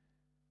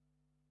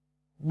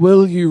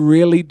 Will you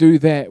really do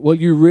that? Will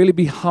you really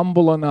be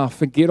humble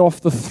enough and get off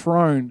the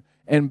throne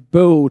and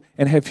build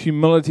and have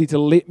humility to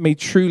let me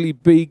truly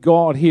be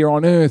God here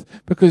on earth?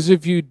 Because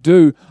if you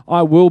do,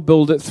 I will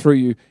build it through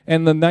you,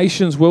 and the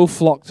nations will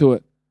flock to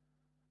it.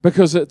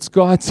 Because it's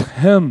God's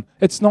Him.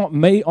 It's not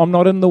me. I'm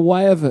not in the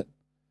way of it.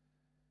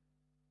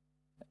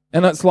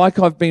 And it's like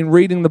I've been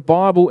reading the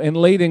Bible and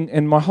leading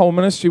in my whole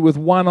ministry with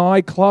one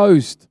eye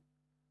closed.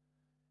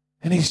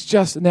 And he's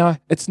just, now,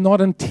 it's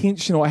not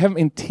intentional. I haven't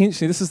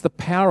intentionally. This is the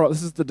power of it.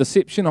 This is the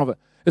deception of it.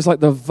 It's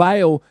like the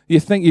veil. You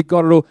think you've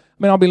got it all.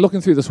 I mean, I've been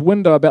looking through this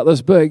window about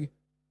this big,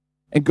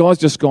 and God's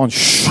just gone,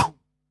 shh.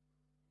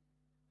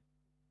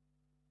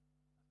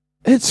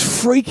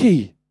 It's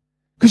freaky.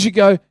 Because you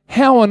go,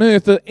 how on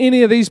earth are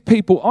any of these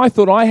people, I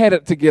thought I had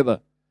it together.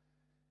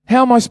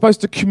 How am I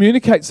supposed to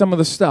communicate some of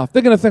the stuff?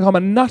 They're going to think I'm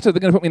a nutter. They're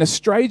going to put me in a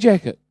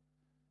straitjacket.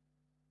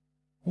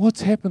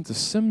 What's happened to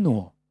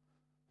Simnor?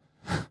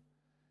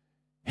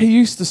 He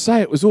used to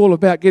say it was all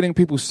about getting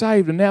people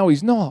saved, and now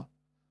he's not.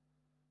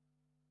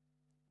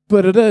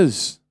 But it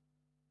is.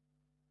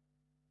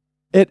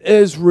 It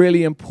is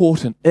really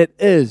important. It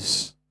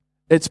is.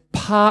 It's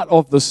part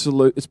of the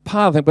solution. It's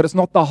part of the thing, but it's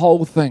not the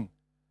whole thing.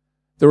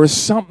 There is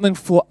something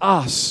for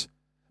us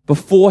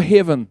before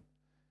heaven.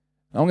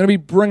 I'm going to be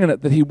bringing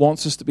it that He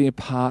wants us to be a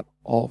part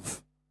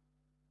of.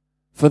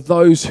 For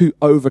those who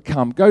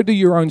overcome. Go do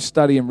your own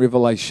study in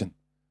Revelation.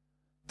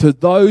 To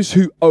those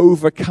who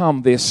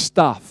overcome their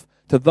stuff.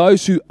 To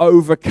those who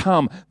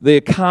overcome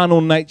their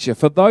carnal nature,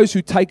 for those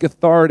who take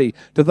authority,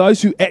 to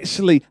those who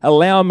actually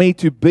allow me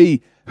to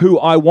be who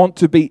I want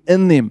to be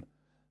in them,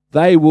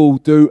 they will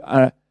do,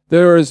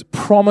 there is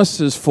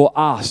promises for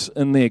us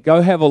in there.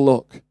 Go have a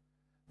look.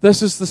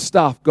 This is the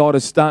stuff God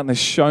is starting to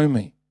show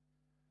me.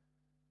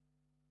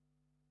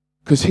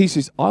 Because He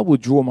says, I will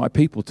draw my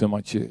people to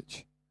my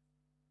church.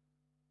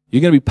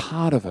 You're going to be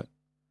part of it.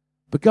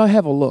 But go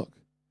have a look.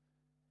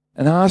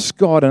 And ask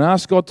God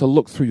to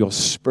look through your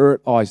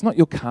spirit eyes, not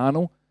your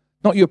carnal,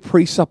 not your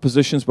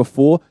presuppositions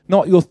before,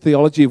 not your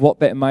theology of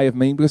what that may have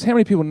meant. Because how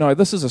many people know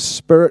this is a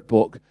spirit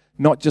book,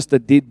 not just a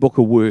dead book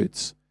of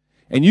words?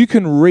 And you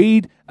can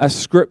read a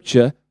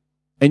scripture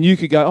and you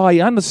could go, oh,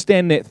 you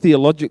understand that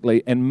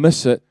theologically and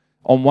miss it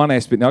on one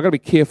aspect. Now, I've got to be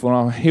careful, and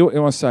I'll hear what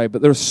you want to say,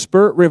 but there is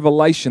spirit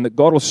revelation that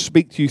God will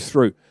speak to you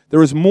through.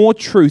 There is more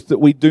truth that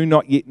we do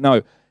not yet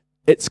know.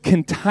 It's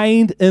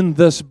contained in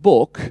this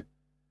book,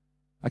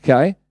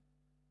 okay?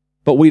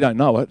 But we don't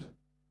know it. Do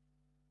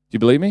you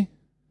believe me?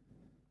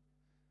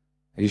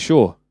 Are you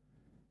sure?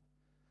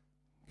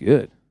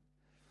 Good.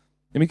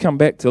 Let me come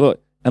back to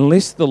look.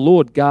 Unless the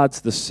Lord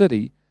guards the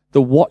city,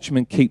 the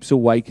watchman keeps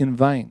awake in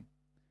vain.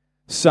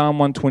 Psalm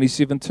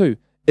 127:2.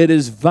 It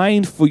is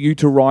vain for you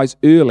to rise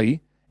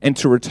early and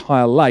to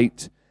retire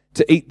late,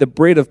 to eat the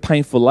bread of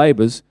painful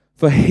labors,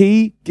 for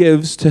He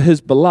gives to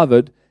His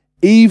beloved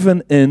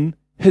even in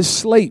his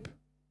sleep.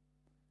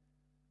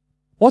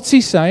 What's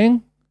He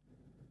saying?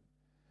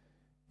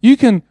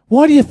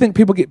 Why do you think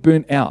people get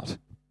burnt out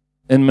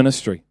in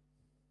ministry?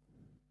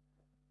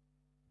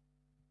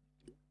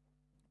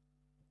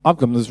 I've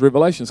come to this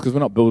revelation because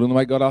we're not building the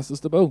way God asked us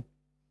to build.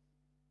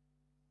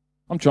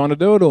 I'm trying to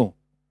do it all.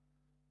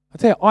 I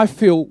tell you, I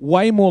feel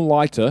way more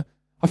lighter.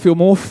 I feel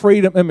more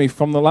freedom in me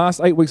from the last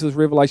 8 weeks of this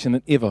revelation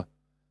than ever.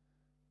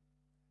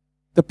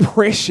 The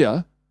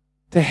pressure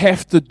to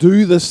have to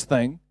do this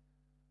thing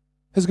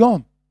has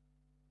gone.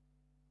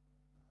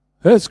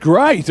 It's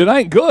great. It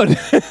ain't good.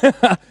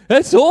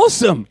 It's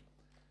awesome.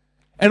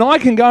 And I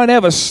can go and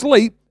have a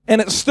sleep and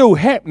it's still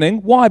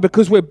happening. Why?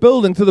 Because we're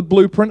building to the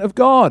blueprint of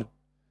God.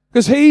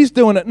 Because He's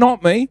doing it,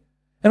 not me.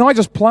 And I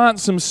just plant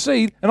some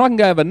seed and I can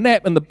go have a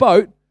nap in the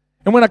boat.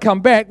 And when I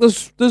come back,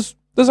 there's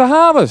a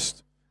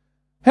harvest.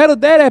 How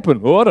did that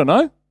happen? Oh, I don't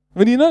know.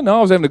 What do you know? No,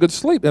 I was having a good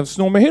sleep. I was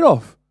snoring my head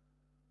off.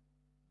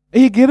 Are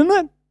you getting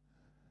it?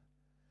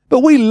 But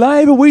we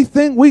labor, we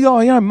think, we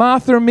go,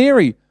 Martha and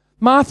Mary.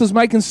 Martha's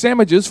making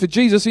sandwiches for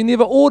Jesus He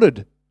never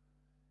ordered.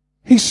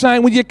 He's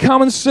saying, will you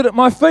come and sit at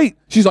my feet?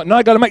 She's like,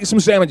 no, got to make some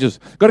sandwiches.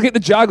 Got to get the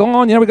jug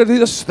on, we've got to do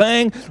this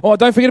thing. Oh,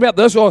 don't forget about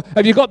this. Or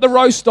have you got the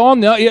roast on?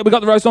 No, yeah, we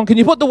got the roast on. Can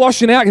you put the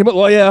washing out? Can you put,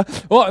 oh, yeah.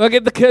 Oh, I'll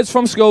get the kids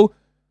from school.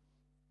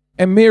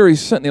 And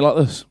Mary's sitting there like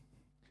this.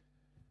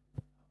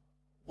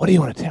 What do you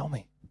want to tell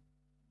me?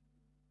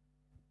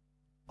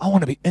 I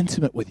want to be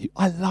intimate with you.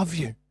 I love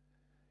you.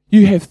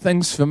 You have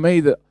things for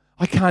me that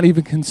I can't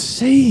even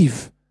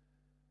conceive.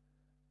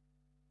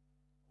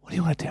 What do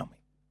you want to tell me?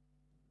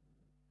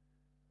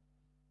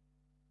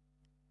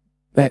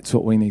 That's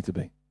what we need to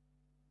be.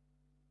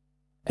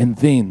 And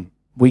then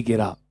we get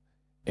up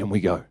and we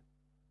go.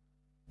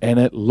 And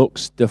it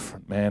looks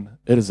different, man.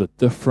 It is a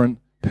different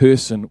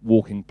person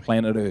walking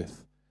planet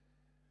Earth.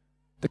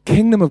 The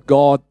kingdom of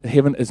God,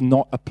 heaven, is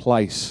not a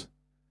place,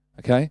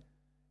 okay?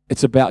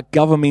 It's about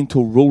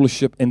governmental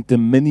rulership and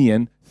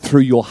dominion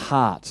through your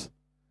heart.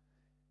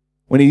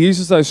 When he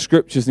uses those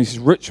scriptures and he says,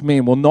 rich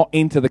men will not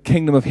enter the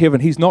kingdom of heaven,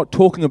 he's not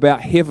talking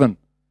about heaven.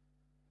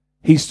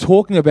 He's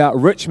talking about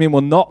rich men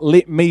will not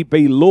let me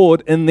be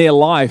Lord in their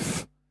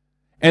life.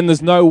 And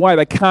there's no way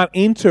they can't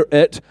enter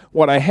it,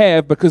 what I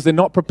have, because they're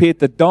not prepared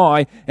to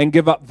die and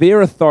give up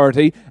their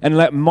authority and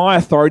let my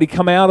authority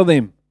come out of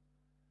them.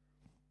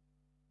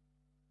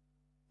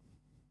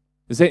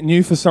 Is that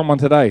new for someone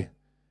today?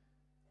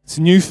 It's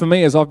new for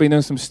me as I've been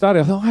doing some study.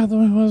 I thought, what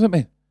does it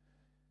mean?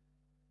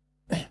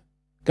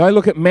 Go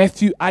look at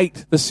Matthew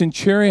 8, the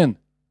centurion.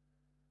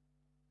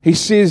 He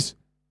says,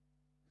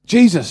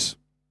 Jesus,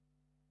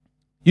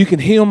 you can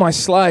heal my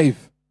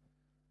slave.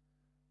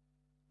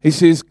 He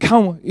says,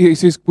 come. He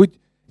says,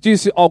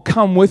 Jesus said, I'll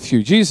come with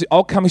you. Jesus said,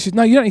 I'll come. He says,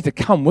 no, you don't need to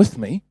come with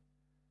me.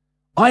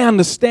 I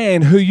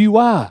understand who you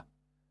are.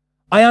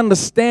 I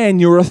understand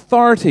your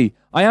authority.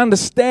 I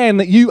understand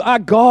that you are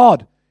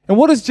God. And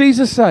what does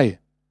Jesus say?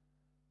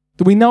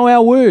 Do we know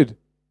our word?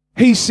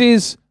 He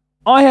says,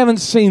 I haven't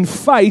seen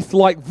faith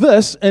like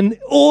this in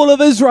all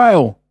of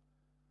Israel.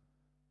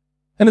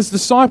 And his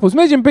disciples,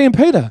 imagine being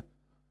Peter.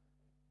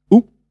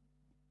 Oop.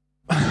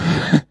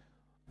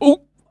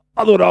 Oop,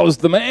 I thought I was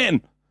the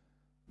man.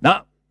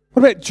 Nah.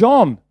 What about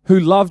John, who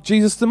loved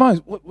Jesus the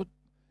most? What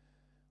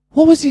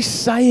was he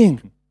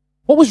saying?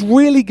 What was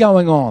really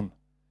going on?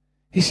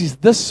 He says,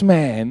 this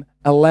man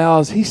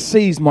he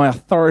sees my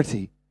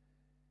authority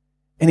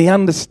and he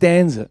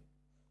understands it.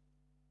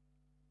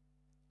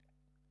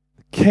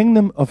 The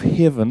kingdom of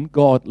heaven,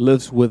 God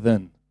lives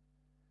within.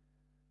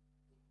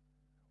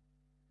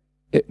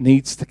 It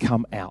needs to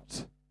come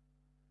out.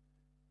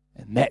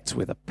 And that's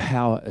where the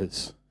power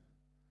is.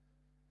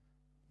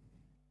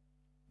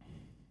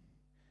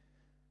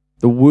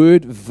 The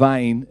word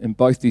vain in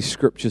both these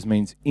scriptures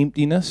means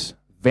emptiness,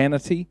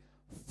 vanity,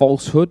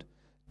 falsehood,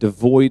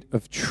 devoid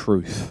of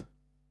truth.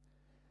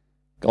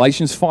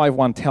 Galatians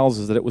 5:1 tells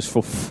us that it was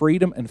for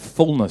freedom and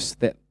fullness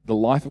that the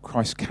life of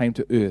Christ came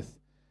to earth.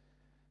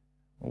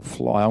 I'm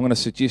going to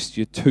suggest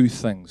to you two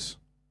things.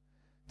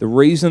 The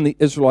reason the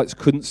Israelites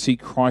couldn't see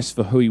Christ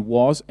for who he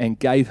was and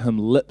gave him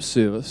lip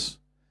service,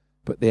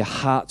 but their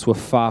hearts were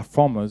far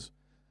from us,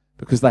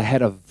 because they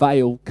had a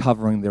veil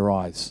covering their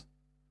eyes.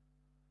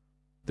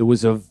 There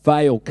was a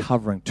veil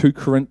covering, 2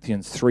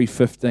 Corinthians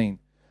 3:15.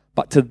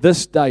 But to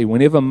this day,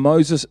 whenever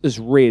Moses is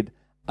read,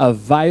 a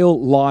veil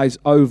lies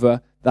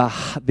over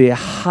their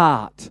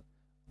heart,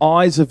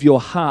 eyes of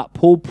your heart.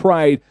 Paul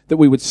prayed that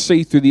we would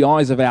see through the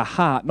eyes of our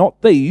heart,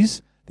 not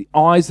these, the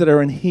eyes that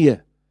are in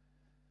here.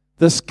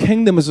 This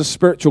kingdom is a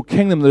spiritual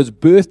kingdom that is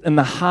birthed in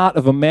the heart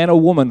of a man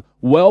or woman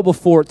well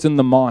before it's in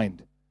the mind.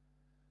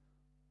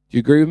 Do you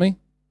agree with me?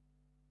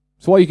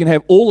 That's why you can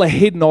have all the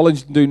head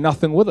knowledge and do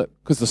nothing with it,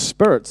 because the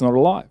spirit's not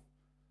alive.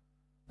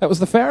 That was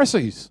the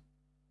Pharisees.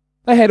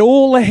 They had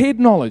all the head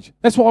knowledge.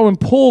 That's why when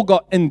Paul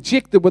got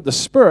injected with the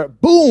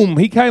Spirit, boom,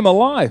 he came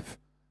alive.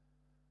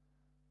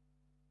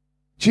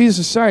 Jesus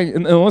is saying,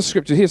 in this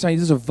scripture here, saying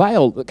there's a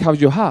veil that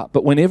covers your heart.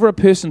 But whenever a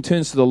person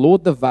turns to the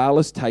Lord, the veil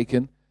is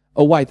taken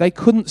away. They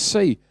couldn't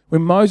see.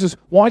 When Moses,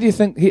 why do you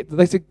think,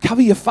 they said,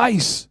 cover your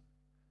face.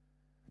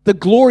 The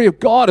glory of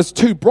God is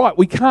too bright.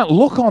 We can't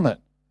look on it.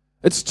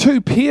 It's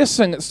too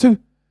piercing.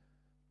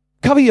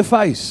 Cover your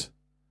face.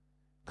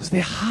 Because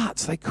their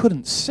hearts, they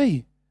couldn't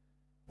see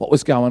what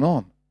was going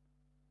on.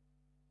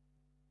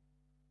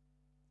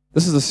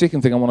 This is the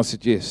second thing I want to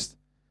suggest,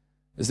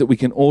 is that we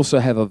can also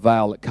have a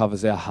veil that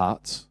covers our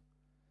hearts.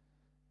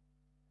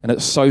 And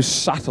it's so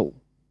subtle.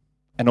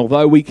 And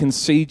although we can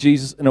see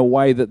Jesus in a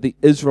way that the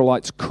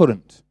Israelites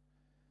couldn't,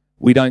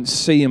 we don't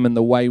see him in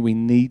the way we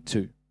need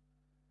to.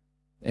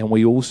 And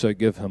we also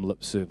give him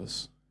lip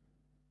service.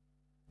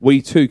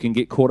 We too can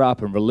get caught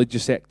up in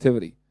religious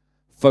activity,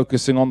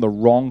 focusing on the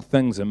wrong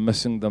things and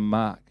missing the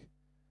mark.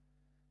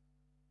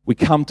 We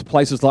come to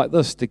places like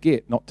this to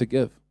get, not to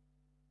give.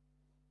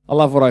 I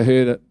love what I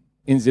heard at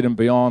NZ and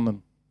Beyond,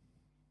 and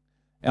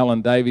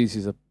Alan Davies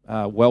is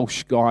a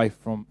Welsh guy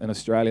in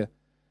Australia,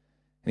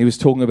 and he was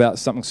talking about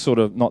something sort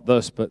of, not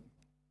this, but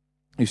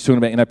he was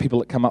talking about, people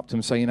that come up to him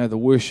and say, the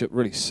worship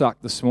really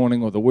sucked this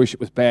morning, or the worship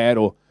was bad,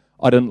 or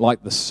I didn't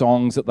like the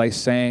songs that they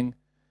sang.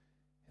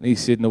 And he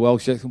said in the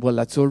Welsh accent, well,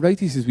 that's all right.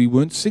 He says, we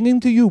weren't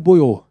singing to you,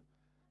 boyo.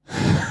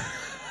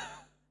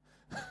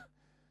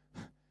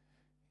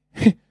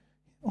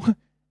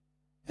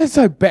 That's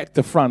so back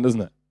to front,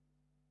 isn't it?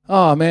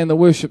 Oh, man, the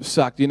worship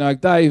sucked.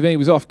 Dave, he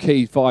was off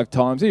key 5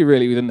 times. He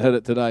really didn't hit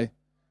it today.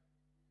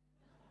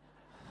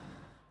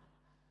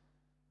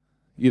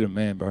 You're the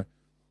man, bro.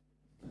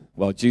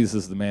 Well,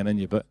 Jesus is the man in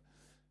you, but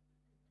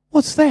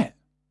what's that?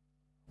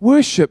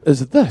 Worship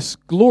is this.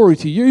 Glory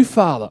to you,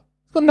 Father.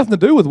 It's got nothing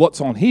to do with what's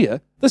on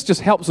here. This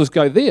just helps us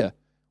go there.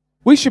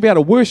 We should be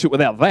able to worship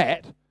without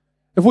that.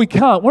 If we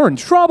can't, we're in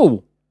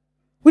trouble.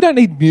 We don't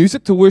need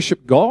music to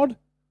worship God.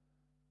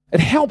 It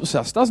helps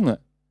us, doesn't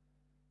it?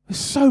 It's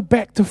so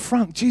back to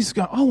front. Jesus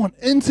going, I want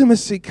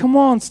intimacy. Come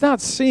on,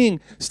 start seeing.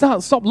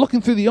 Stop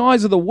looking through the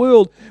eyes of the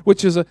world,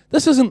 which is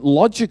this isn't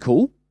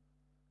logical,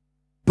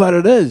 but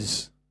it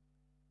is.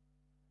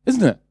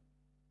 Isn't it?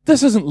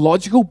 This isn't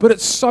logical, but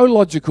it's so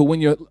logical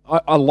when you're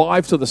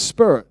alive to the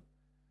Spirit.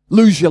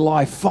 Lose your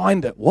life,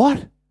 find it.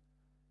 What?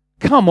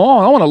 Come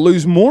on, I want to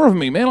lose more of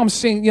me, man. I'm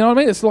seeing, you know what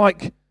I mean? It's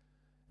like,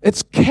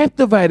 it's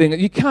captivating.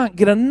 You can't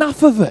get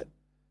enough of it.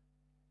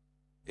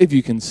 If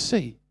you can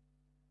see.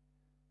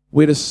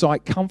 Where does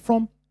sight come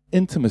from?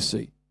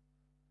 Intimacy.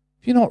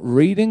 If you're not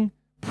reading,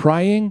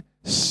 praying,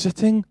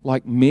 sitting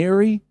like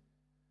Mary,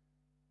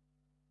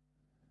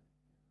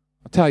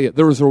 I'll tell you,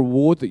 there is a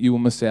reward that you will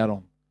miss out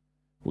on.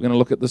 We're going to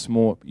look at this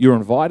more. You're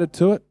invited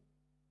to it.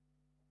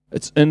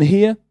 It's in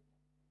here.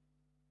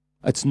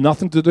 It's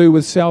nothing to do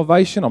with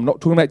salvation. I'm not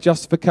talking about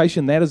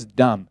justification. That is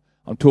done.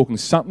 I'm talking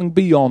something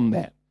beyond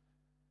that.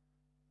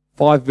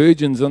 5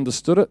 virgins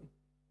understood it.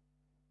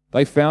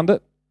 They found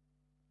it.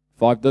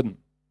 5 didn't.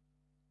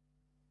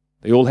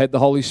 They all had the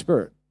Holy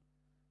Spirit.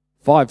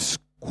 5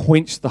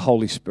 quenched the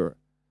Holy Spirit.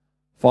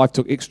 5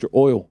 took extra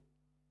oil,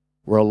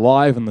 were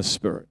alive in the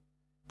Spirit,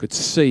 could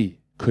see,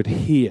 could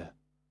hear.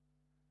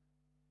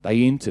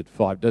 They entered,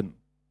 5 didn't.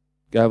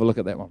 Go have a look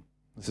at that one.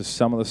 This is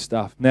some of the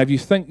stuff. Now, if you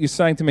think you're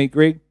saying to me,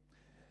 Greg,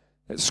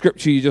 that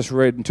scripture you just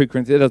read in 2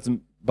 Corinthians, that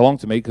doesn't belong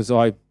to me because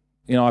I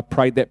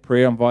prayed that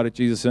prayer, invited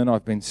Jesus in,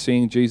 I've been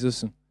seeing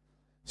Jesus and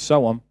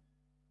so on.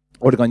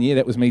 I would have gone, yeah,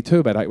 that was me too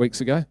about 8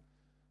 weeks ago.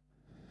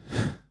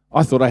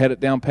 I thought I had it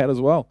down pat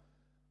as well.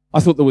 I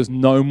thought there was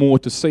no more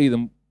to see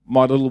than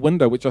my little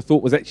window, which I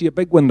thought was actually a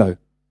big window.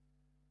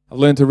 I've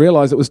learned to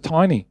realize it was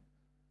tiny.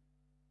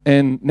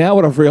 And now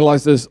what I've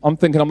realized is I'm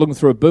thinking I'm looking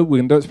through a big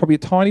window. It's probably a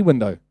tiny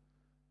window.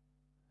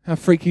 How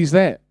freaky is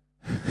that?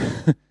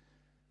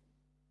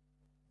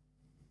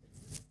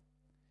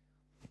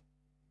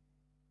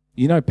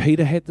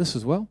 Peter had this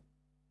as well.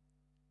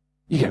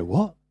 You go,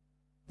 what?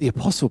 The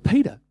Apostle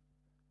Peter.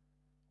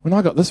 When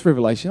I got this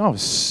revelation, I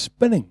was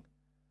spinning.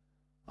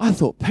 I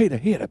thought, Peter,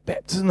 he had a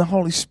baptism in the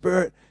Holy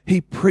Spirit.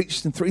 He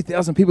preached and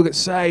 3,000 people get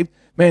saved.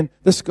 Man,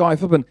 this guy,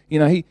 flipping,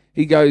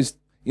 he goes,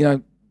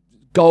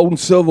 gold and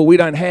silver we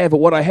don't have, but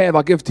what I have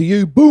I give to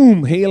you.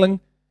 Boom, healing.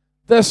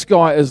 This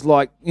guy is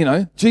like,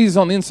 Jesus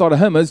on the inside of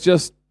him is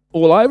just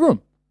all over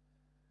him.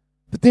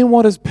 But then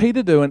what does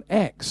Peter do in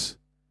Acts?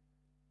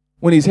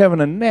 When he's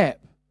having a nap,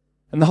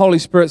 and the Holy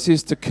Spirit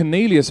says to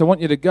Cornelius, I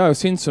want you to go,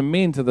 send some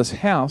men to this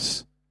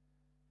house,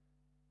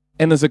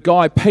 and there's a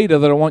guy, Peter,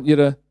 that I want you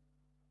to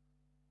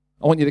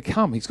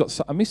come. He's got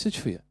a message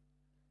for you.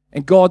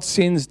 And God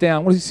sends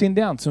down, what does he send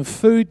down? Some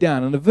food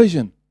down in a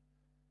vision.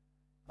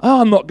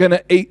 Oh, I'm not going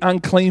to eat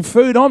unclean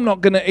food. I'm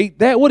not going to eat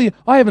that.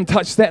 I haven't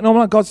touched that.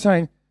 And God's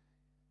saying,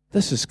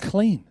 this is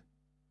clean.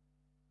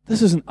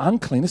 This isn't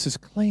unclean. This is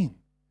clean.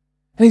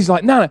 And he's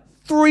like, no,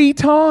 3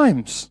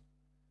 times.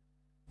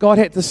 God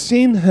had to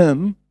send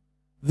him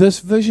this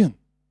vision.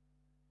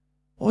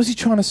 What was he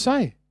trying to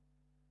say?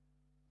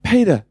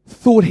 Peter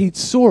thought he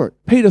saw it.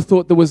 Peter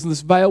thought there was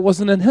this veil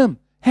wasn't in him.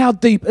 How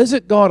deep is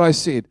it, God, I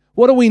said?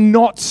 What are we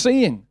not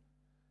seeing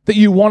that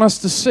you want us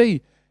to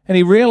see? And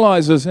he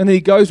realizes, and he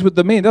goes with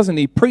the men, doesn't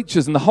he? He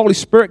preaches, and the Holy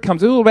Spirit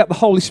comes. It's all about the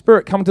Holy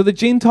Spirit coming to the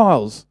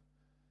Gentiles.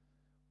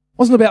 It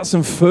wasn't about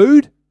some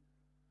food,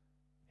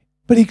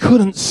 but he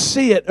couldn't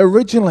see it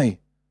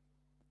originally.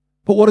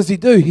 But what does he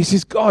do? He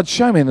says, God,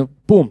 show me.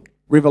 And boom,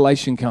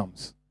 revelation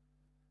comes.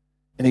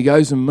 And he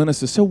goes and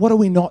ministers. So what are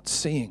we not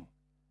seeing?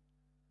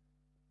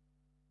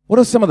 What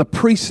are some of the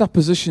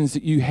presuppositions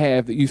that you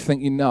have that you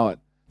think you know it,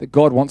 that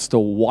God wants to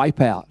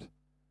wipe out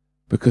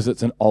because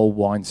it's an old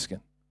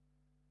wineskin?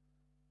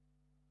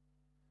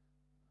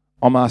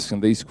 I'm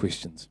asking these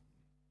questions.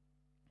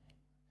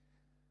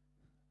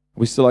 Are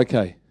we still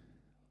okay?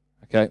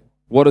 Okay.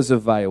 What is a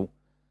veil?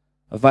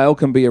 A veil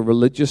can be a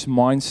religious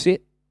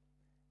mindset,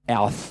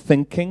 our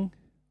thinking.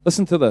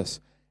 Listen to this.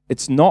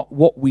 It's not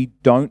what we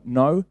don't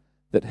know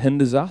that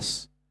hinders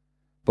us,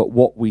 but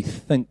what we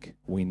think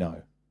we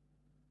know.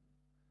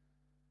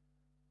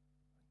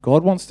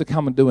 God wants to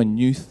come and do a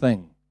new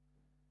thing.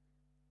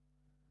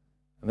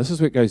 And this is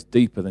where it goes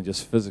deeper than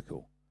just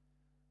physical.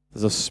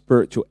 There's a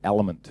spiritual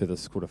element to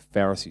this called a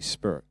Pharisee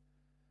spirit.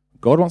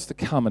 God wants to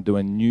come and do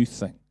a new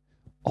thing.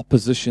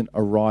 Opposition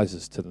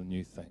arises to the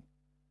new thing.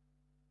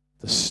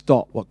 To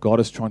stop what God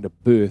is trying to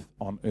birth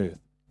on earth.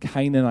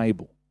 Cain and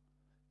Abel,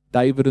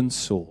 David and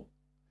Saul,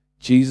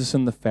 Jesus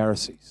and the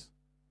Pharisees.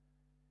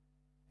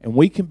 And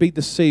we can be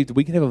deceived,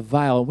 we can have a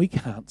veil and we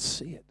can't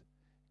see it.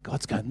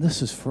 God's going,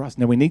 this is for us.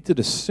 Now we need to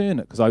discern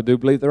it, because I do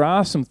believe there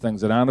are some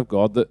things that aren't of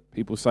God that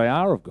people say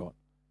are of God.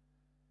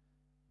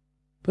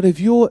 But if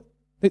you're,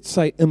 let's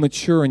say,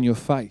 immature in your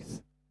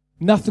faith,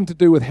 nothing to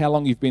do with how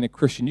long you've been a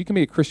Christian. You can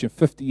be a Christian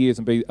 50 years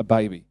and be a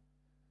baby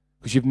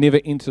because you've never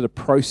entered a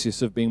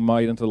process of being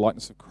made into the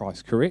likeness of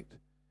Christ, correct?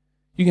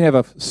 You can have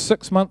a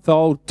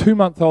 6-month-old,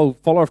 2-month-old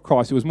follower of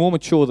Christ who was more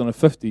mature than a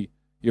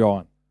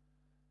 50-year-old,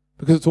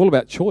 because it's all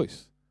about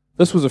choice.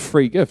 This was a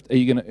free gift. Are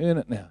you going to earn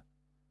it now?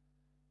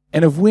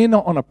 And if we're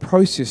not on a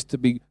process to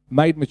be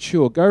made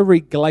mature, go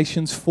read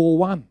Galatians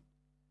 4:1.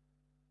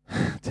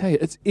 I tell you,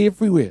 it's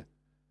everywhere.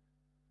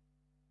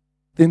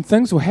 Then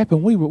things will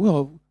happen.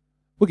 We'll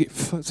get,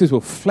 it says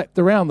we'll flap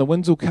around. The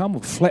winds will come.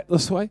 We'll flap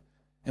this way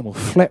and we'll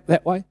flap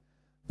that way.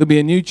 There'll be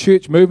a new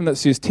church movement that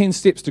says 10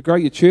 steps to grow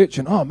your church.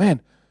 And oh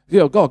man,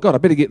 yeah, God, I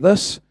better get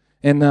this.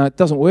 And it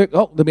doesn't work.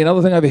 Oh, there'll be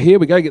another thing over here.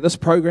 We go get this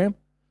program.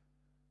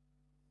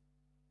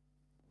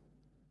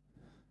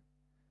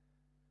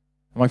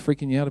 Am I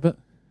freaking you out a bit?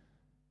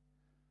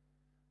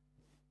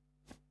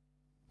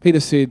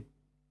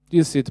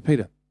 Jesus said to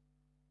Peter,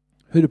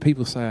 who do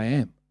people say I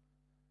am?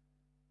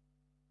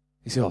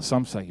 He said, oh,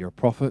 some say you're a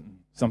prophet, and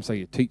some say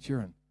you're a teacher,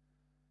 and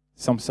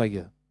some say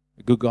you're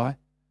a good guy.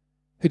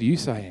 Who do you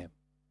say I am?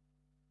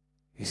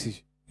 He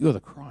says, you're the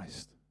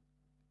Christ.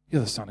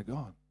 You're the Son of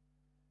God.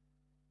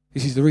 He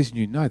says, the reason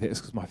you know that is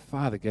because my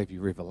Father gave you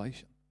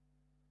revelation.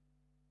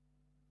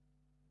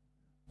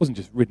 It wasn't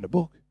just read in a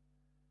book.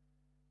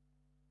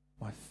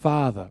 My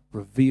Father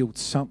revealed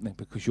something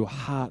because your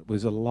heart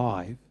was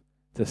alive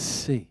to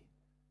see.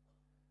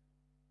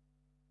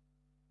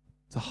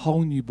 It's a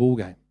whole new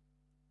ballgame.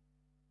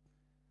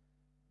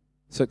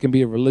 So it can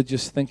be a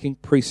religious thinking,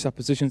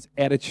 presuppositions,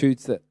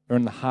 attitudes that are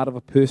in the heart of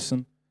a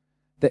person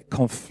that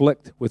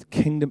conflict with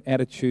kingdom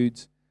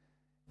attitudes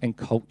and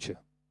culture.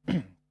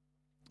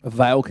 A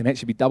veil can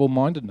actually be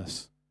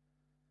double-mindedness.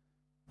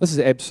 This is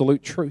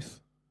absolute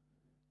truth.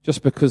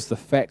 Just because the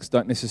facts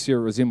don't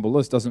necessarily resemble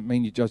this doesn't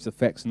mean you judge the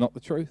facts and not the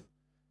truth.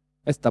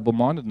 That's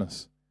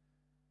double-mindedness.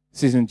 It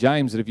says in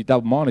James that if you're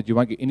double-minded, you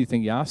won't get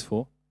anything you ask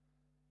for.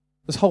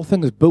 This whole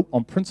thing is built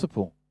on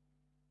principle.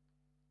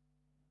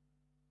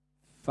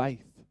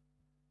 Faith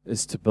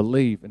is to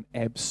believe in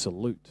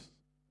absolutes.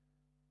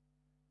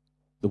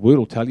 The Word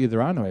will tell you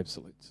there are no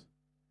absolutes.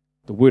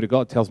 The Word of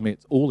God tells me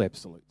it's all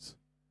absolutes.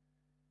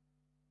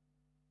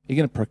 Are you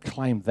going to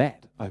proclaim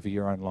that over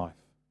your own life?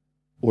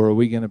 Or are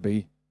we going to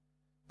be,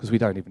 because we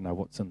don't even know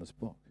what's in this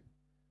book.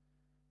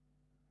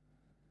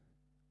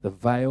 The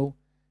veil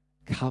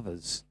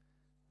covers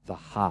the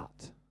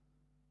heart.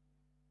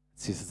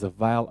 It says there's a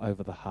veil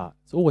over the heart.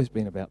 It's always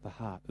been about the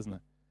heart, isn't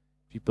it?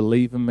 If you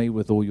believe in me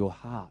with all your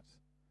heart,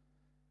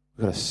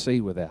 we've got to see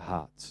with our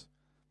hearts.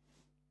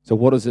 So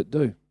what does it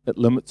do? It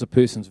limits a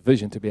person's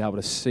vision to be able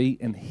to see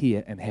and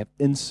hear and have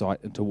insight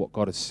into what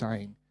God is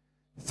saying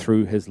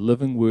through His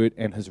living word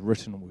and His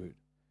written word.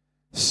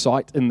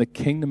 Sight in the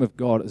kingdom of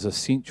God is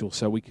essential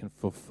so we can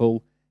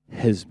fulfill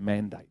His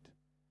mandate.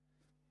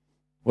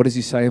 What does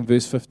He say in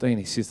verse 15?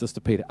 He says this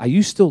to Peter, are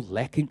you still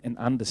lacking in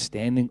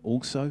understanding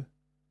also?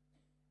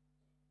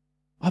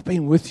 I've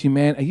been with you,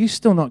 man. Are you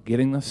still not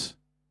getting this?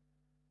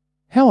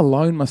 How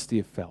alone must He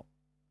have felt?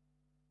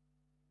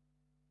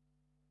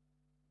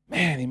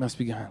 Man, he must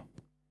be going.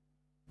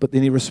 But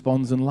then he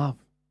responds in love.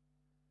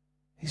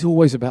 He's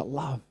always about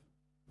love.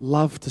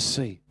 Love to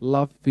see.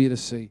 Love for you to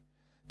see.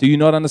 Do you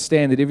not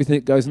understand that everything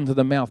that goes into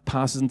the mouth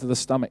passes into the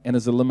stomach and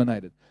is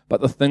eliminated?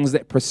 But the things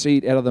that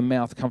proceed out of the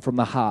mouth come from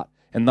the heart,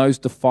 and those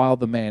defile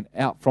the man.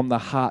 Out from the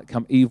heart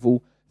come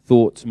evil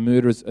thoughts,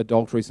 murders,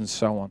 adulteries, and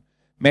so on.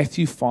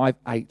 Matthew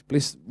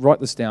 5:8. Write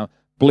this down.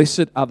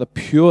 Blessed are the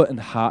pure in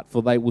heart,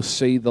 for they will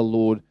see the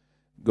Lord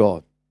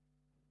God.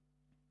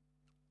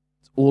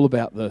 It's all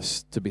about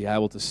this, to be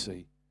able to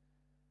see.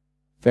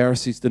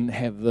 Pharisees didn't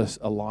have this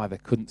alive. They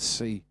couldn't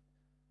see.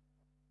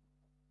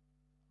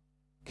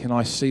 Can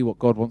I see what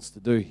God wants to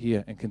do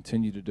here and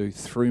continue to do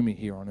through me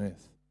here on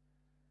earth?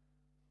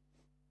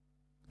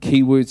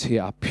 Key words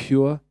here are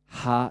pure,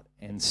 heart,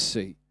 and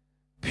see.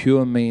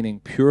 Pure meaning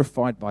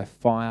purified by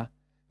fire,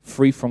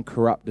 free from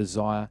corrupt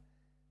desire,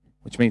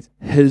 which means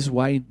His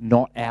way,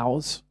 not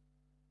ours.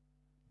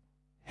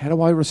 How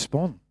do I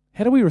respond?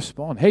 How do we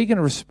respond? How are you going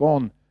to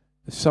respond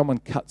if someone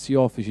cuts you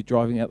off as you're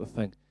driving out the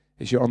thing,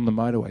 as you're on the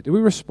motorway? Do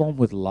we respond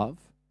with love?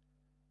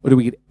 Or do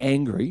we get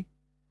angry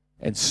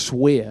and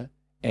swear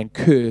and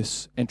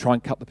curse and try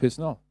and cut the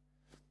person off?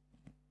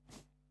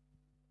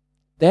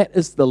 That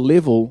is the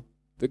level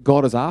that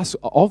God has asked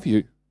of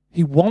you.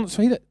 He wants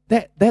me to.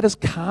 That is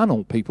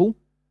carnal, people.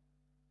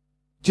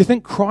 Do you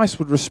think Christ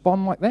would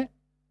respond like that?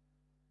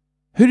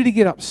 Who did he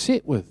get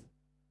upset with?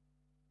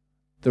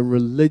 The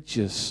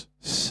religious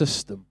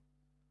system.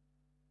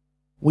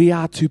 We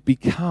are to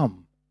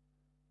become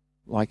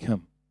like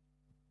him.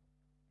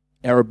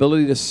 Our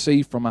ability to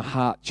see from a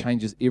heart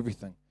changes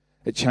everything.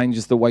 It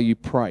changes the way you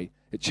pray.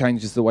 It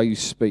changes the way you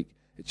speak.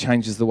 It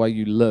changes the way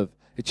you live.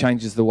 It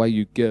changes the way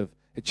you give.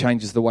 It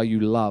changes the way you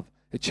love.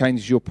 It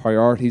changes your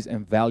priorities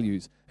and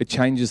values. It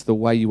changes the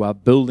way you are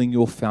building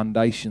your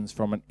foundations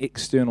from an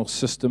external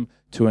system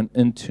to an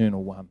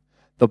internal one.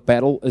 The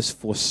battle is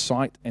for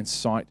sight, and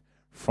sight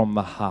from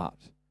the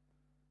heart.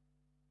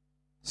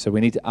 So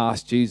we need to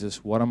ask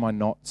Jesus, what am I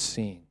not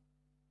seeing?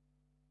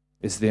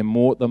 Is there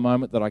more at the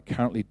moment that I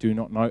currently do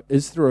not know?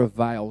 Is there a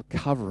veil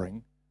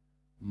covering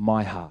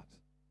my heart?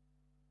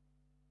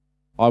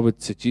 I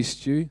would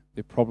suggest to you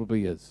there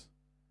probably is.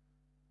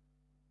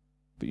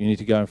 But you need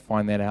to go and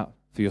find that out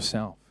for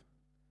yourself.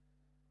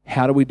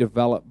 How do we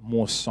develop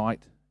more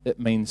sight? It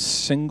means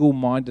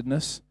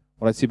single-mindedness,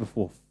 what I said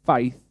before,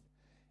 faith,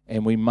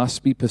 and we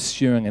must be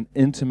pursuing an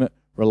intimate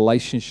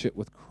relationship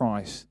with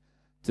Christ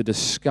to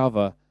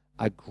discover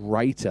a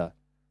greater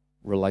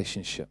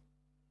relationship.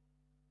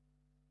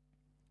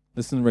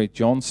 Listen to read.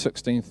 John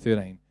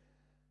 16:13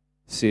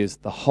 says,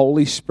 the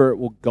Holy Spirit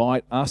will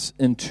guide us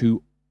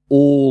into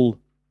all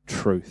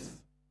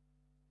truth.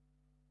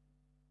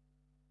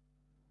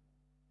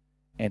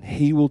 And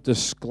he will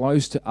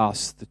disclose to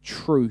us the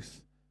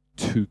truth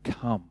to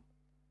come.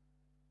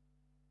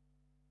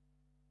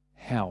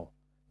 How?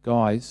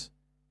 Guys,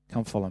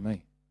 come follow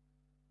me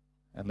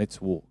and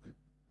let's walk.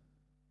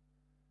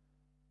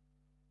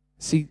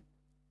 See,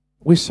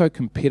 we're so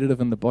competitive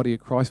in the body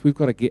of Christ. We've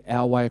got to get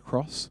our way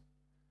across.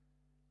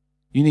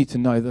 You need to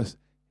know this.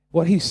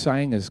 What he's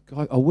saying is,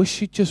 God, I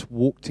wish you'd just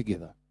walk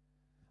together.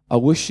 I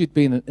wish you'd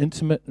be in an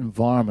intimate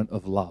environment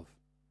of love.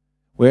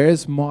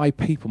 Whereas my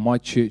people, my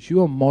church,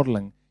 you are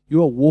modeling,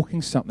 you are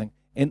walking something.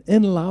 And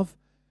in love,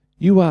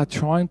 you are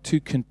trying to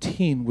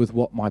contend with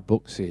what my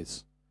book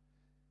says.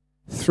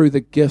 Through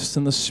the gifts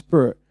and the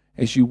Spirit,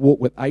 as you walk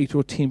with 8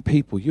 or 10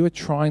 people, you are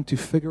trying to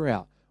figure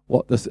out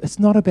what this. It's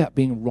not about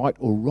being right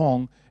or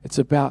wrong. It's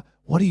about,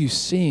 what are you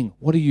seeing?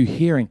 What are you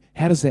hearing?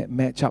 How does that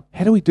match up?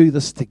 How do we do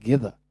this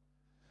together?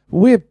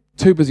 We're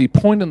too busy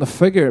pointing the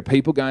finger at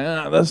people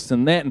going, this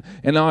and that,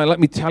 and let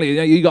me tell you,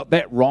 you got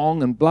that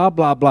wrong, and blah,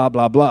 blah, blah,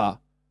 blah, blah.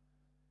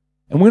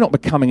 And we're not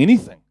becoming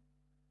anything.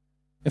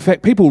 In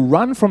fact, people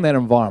run from that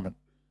environment.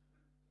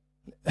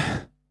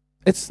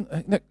 It's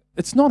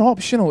not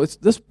optional. It's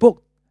this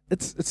book.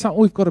 It's something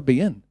we've got to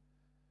be in.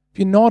 If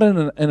you're not in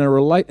a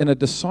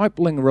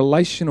discipling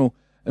relational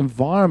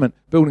environment,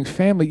 building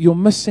family, you're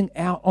missing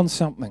out on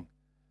something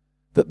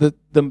that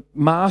the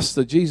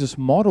Master Jesus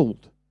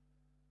modeled.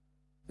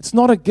 It's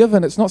not a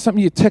given. It's not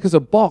something you tick as a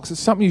box.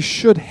 It's something you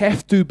should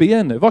have to be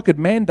in. If I could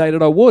mandate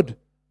it, I would.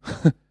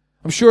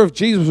 I'm sure if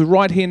Jesus was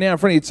right here now in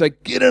front of you, he'd say,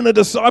 get in a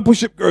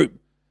discipleship group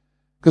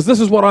because this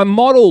is what I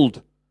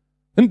modeled.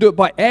 Didn't do it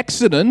by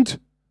accident.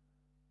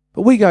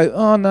 But we go,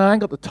 oh, no, I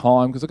ain't got the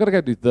time because I've got to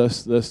go do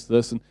this.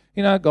 And,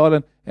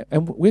 God,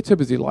 and we're too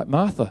busy like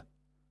Martha,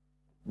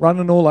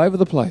 running all over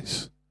the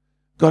place.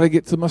 Got to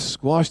get to my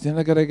squash, then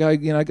I got to go,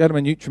 go to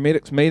my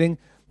nutrimetics meeting,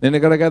 then I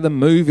got to go to the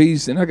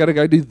movies, then I got to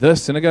go do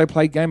this, then I got to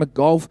play a game of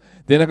golf,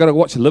 then I got to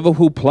watch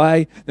Liverpool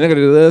play, then I got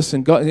to do this,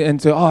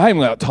 and so, I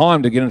haven't got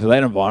time to get into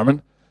that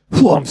environment.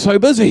 I'm so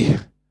busy.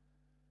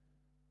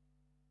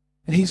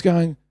 And he's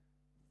going,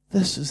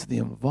 this is the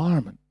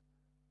environment.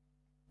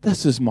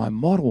 This is my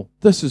model.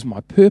 This is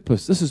my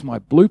purpose. This is my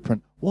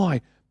blueprint.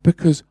 Why?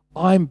 Because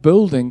I'm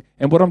building,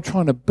 and what I'm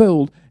trying to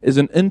build is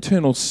an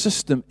internal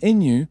system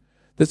in you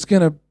that's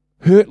going to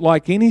hurt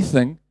like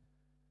anything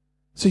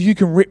so you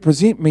can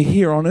represent me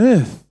here on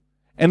earth,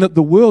 and that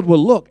the world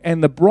will look,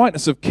 and the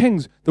brightness of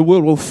kings the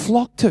world will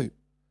flock to.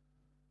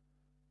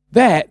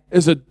 That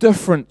is a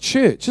different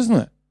church, isn't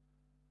it?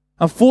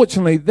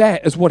 Unfortunately,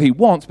 that is what he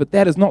wants, but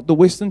that is not the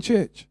Western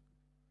church.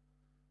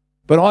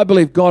 But I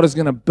believe God is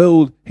going to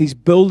build, he's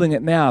building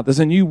it now. There's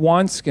a new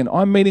wineskin.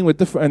 I'm meeting with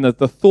different, and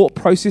the thought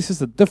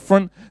processes are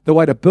different. The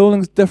way to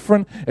building is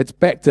different. It's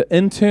back to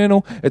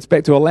internal. It's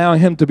back to allowing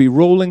him to be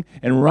ruling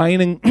and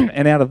reigning.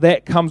 And out of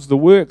that comes the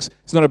works.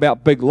 It's not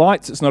about big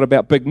lights. It's not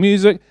about big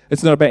music.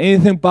 It's not about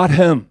anything but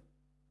him.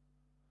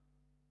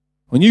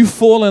 When you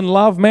fall in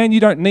love, man, you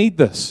don't need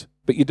this,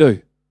 but you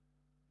do.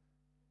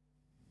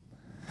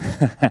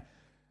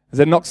 Is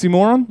that an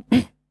oxymoron?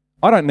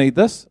 I don't need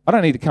this. I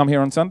don't need to come here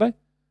on Sunday.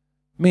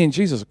 Me and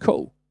Jesus are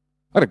cool.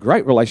 I got a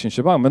great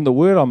relationship. I'm in the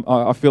Word.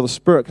 I feel the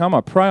Spirit come.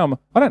 I pray.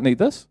 I don't need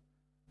this,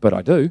 but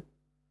I do.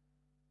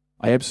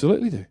 I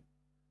absolutely do.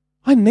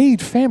 I need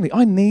family.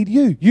 I need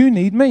you. You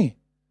need me.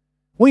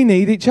 We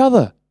need each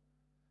other.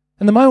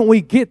 And the moment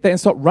we get that and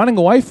stop running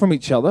away from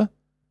each other,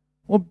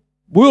 well,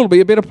 the world will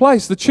be a better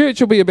place. The church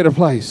will be a better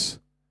place.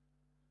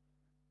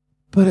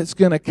 But it's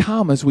going to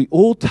come as we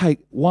all take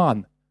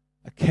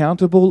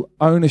accountable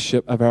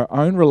ownership of our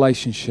own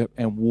relationship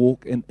and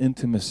walk in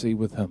intimacy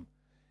with him.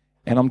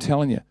 And I'm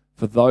telling you,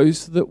 For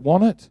those that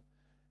want it,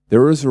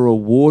 there is a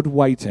reward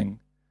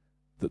waiting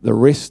that the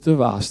rest of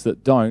us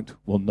that don't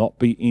will not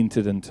be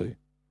entered into.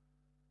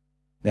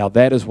 Now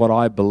that is what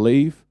I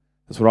believe.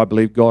 That's what I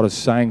believe God is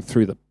saying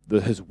through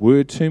His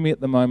word to me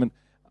at the moment.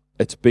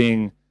 It's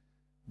being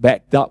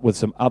backed up with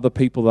some other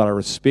people that I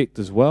respect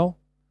as well.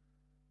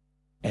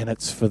 And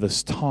it's for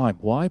this time.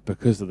 Why?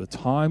 Because of the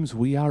times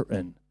we are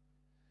in.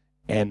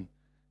 And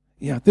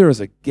there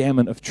is a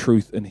gamut of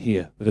truth in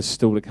here that is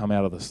still to come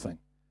out of this thing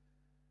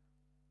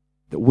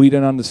that we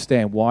don't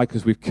understand. Why?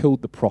 Because we've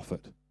killed the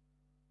prophet.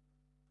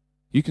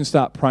 You can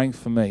start praying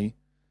for me.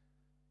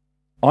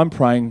 I'm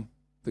praying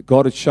that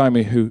God would show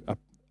me if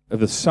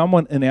there's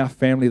someone in our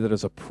family that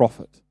is a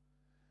prophet,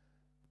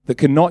 that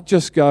can not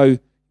just go,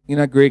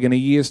 Greg, in a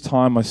year's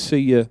time I see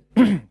you,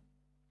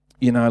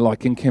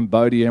 like in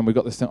Cambodia and we've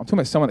got this thing. I'm talking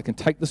about someone that can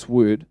take this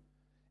word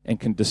and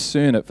can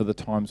discern it for the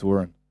times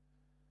we're in.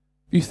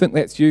 If you think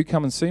that's you,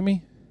 come and see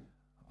me.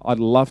 I'd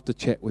love to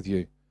chat with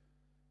you.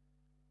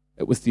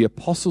 It was the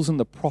apostles and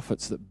the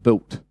prophets that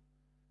built.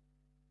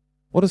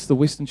 What has the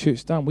Western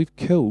church done? We've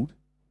killed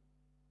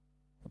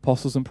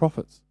apostles and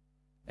prophets.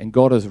 And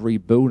God is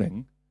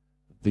rebuilding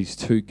these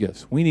two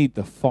gifts. We need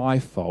the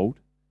fivefold,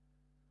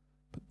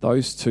 but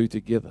those two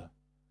together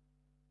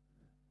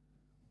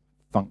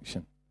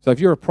function. So if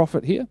you're a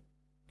prophet here,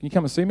 can you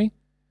come and see me?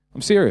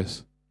 I'm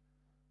serious.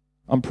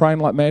 I'm praying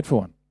like mad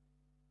for one.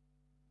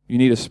 You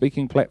need a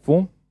speaking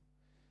platform?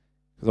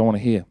 Because I want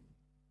to hear.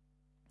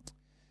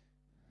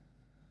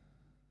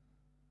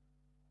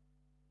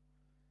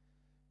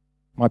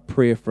 My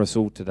prayer for us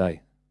all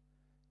today,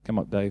 come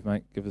up Dave,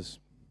 mate, is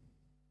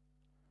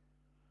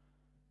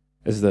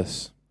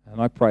this,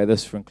 and I pray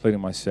this for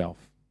including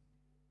myself,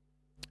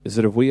 is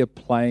that if we are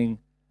playing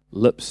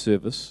lip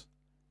service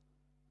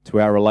to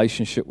our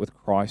relationship with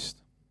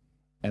Christ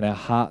and our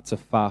hearts are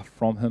far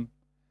from Him,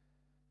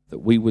 that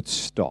we would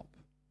stop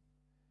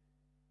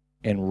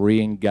and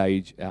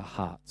re-engage our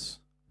hearts,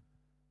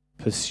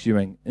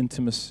 pursuing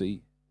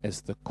intimacy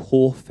as the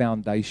core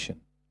foundation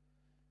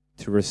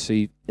to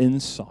receive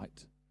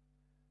insight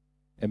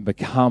and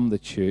become the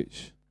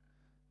church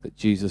that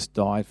Jesus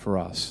died for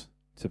us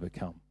to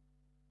become.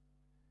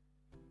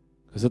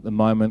 Because at the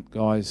moment,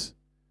 guys,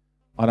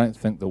 I don't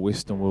think the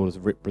Western world is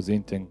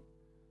representing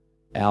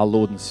our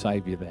Lord and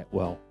Savior that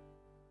well.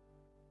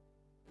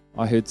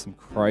 I heard some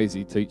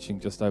crazy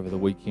teaching just over the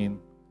weekend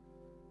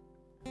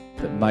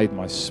that made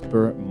my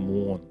spirit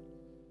mourn.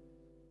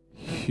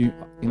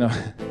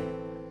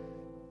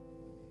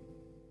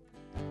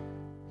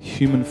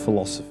 Human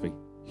philosophy,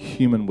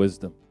 human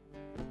wisdom.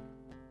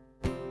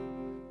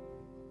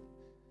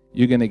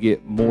 You're going to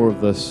get more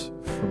of this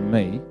from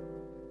me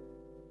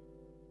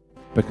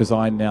because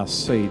I now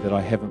see that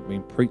I haven't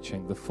been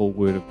preaching the full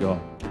Word of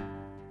God.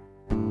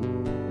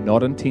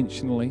 Not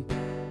intentionally,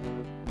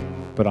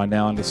 but I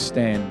now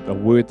understand the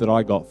word that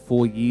I got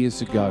 4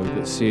 years ago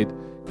that said,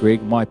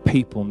 Greg, my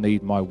people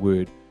need my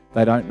word.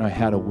 They don't know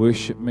how to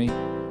worship me.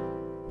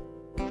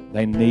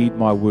 They need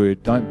my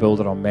word. Don't build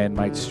it on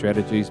man-made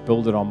strategies.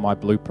 Build it on my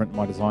blueprint,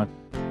 my design.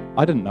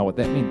 I didn't know what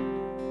that meant.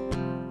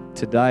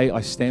 Today,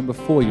 I stand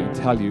before you and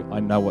tell you I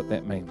know what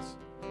that means.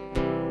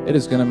 It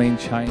is going to mean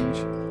change.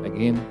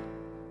 Again,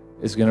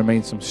 it's going to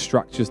mean some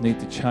structures need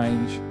to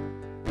change.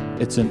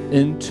 It's an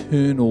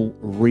internal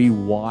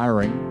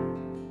rewiring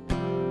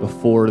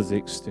before it is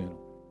external.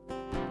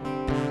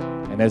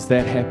 And as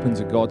that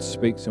happens and God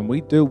speaks, and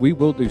we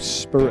will do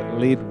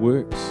spirit-led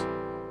works.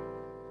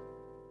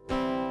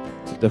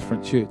 It's a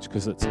different church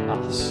because it's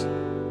us.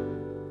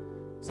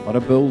 It's not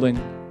a building.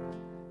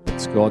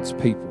 It's God's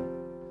people.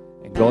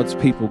 And God's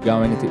people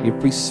going into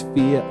every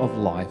sphere of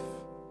life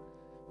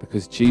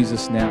because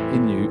Jesus now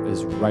in you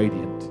is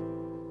radiant.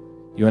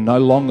 You are no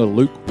longer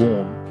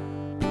lukewarm.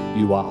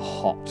 You are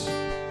hot.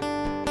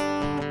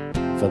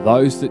 For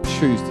those that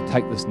choose to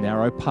take this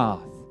narrow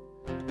path,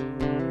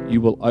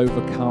 you will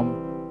overcome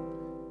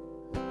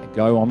and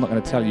go. I'm not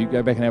going to tell you.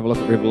 Go back and have a look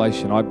at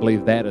Revelation. I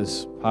believe that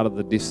is part of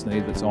the destiny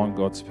that's on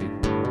God's people.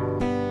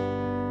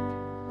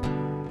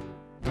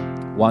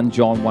 1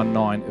 John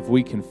 1:9. If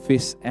we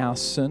confess our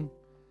sin,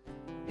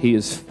 He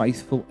is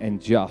faithful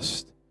and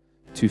just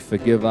to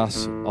forgive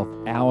us of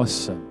our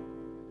sin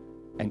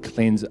and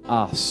cleanse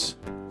us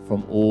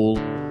from all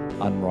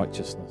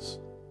unrighteousness.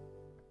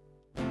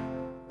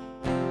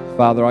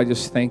 Father, I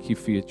just thank you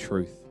for your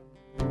truth.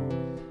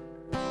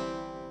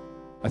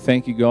 I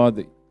thank you, God,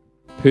 that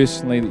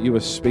personally that you are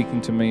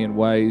speaking to me in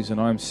ways, and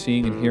I'm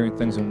seeing and hearing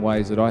things in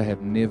ways that I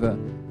have never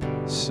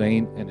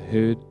seen and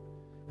heard.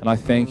 And I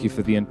thank you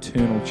for the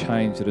internal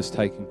change that is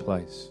taking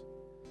place.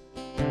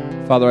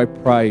 Father, I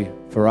pray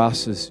for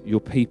us as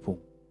your people.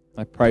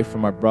 I pray for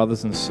my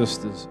brothers and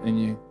sisters in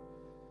you.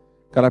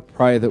 God, I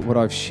pray that what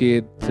I've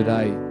shared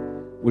today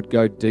would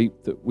go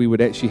deep, that we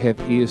would actually have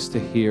ears to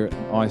hear it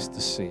and eyes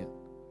to see it.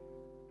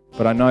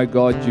 But I know,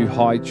 God, you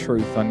hide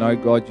truth. I know,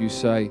 God, you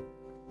say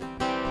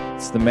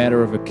it's the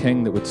matter of a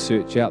king that would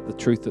search out the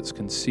truth that's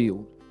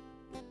concealed.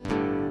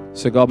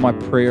 So, God, my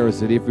prayer is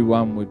that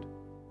everyone would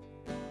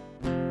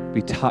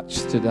be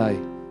touched today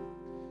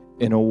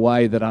in a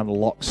way that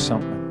unlocks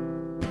something.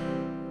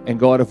 And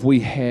God, if we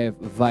have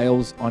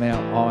veils on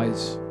our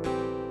eyes,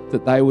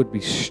 that they would be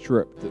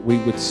stripped, that we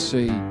would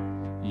see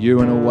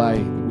you in a way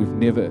that we've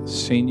never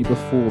seen you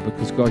before,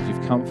 because God,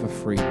 you've come for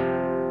freedom.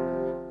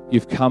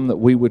 You've come that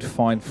we would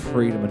find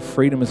freedom. And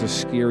freedom is a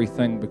scary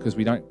thing because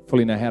we don't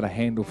fully know how to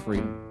handle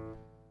freedom.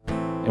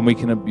 And we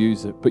can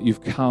abuse it. But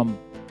you've come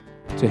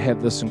to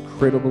have this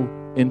incredible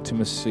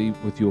intimacy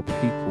with your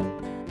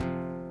people.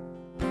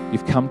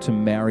 You've come to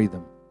marry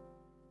them.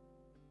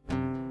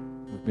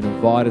 We've been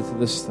invited to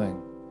this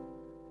thing,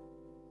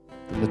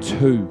 that the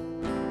two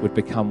would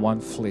become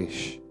one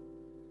flesh,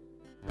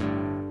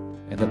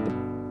 and that the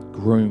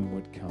groom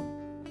would come.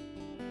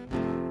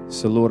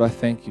 So Lord, I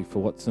thank you for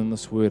what's in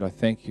this word. I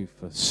thank you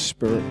for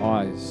spirit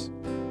eyes,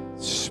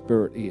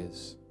 spirit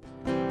ears.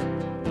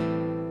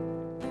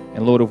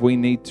 And Lord, if we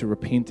need to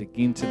repent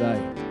again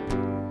today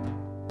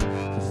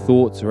for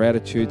thoughts or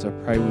attitudes, I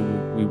pray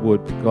we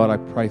would. But God, I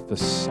pray for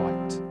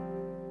sight,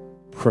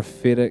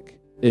 prophetic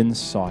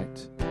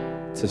insight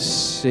to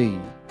see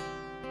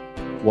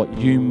what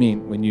you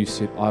meant when you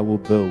said, I will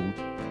build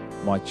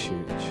my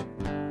church,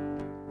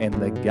 and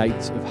the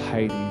gates of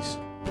Hades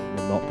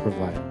will not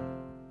prevail.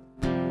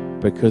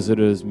 Because it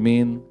is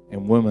men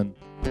and women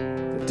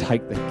that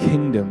take the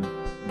kingdom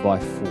by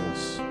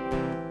force.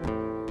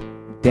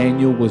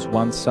 Daniel was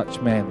one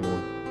such man,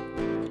 Lord.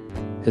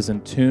 His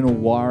internal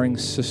wiring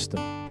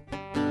system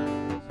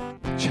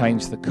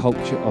changed the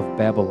culture of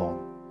Babylon.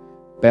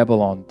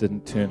 Babylon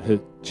didn't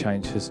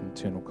change his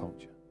internal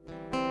culture.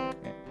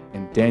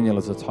 And Daniel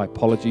is a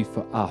typology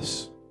for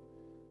us,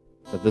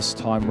 for this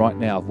time right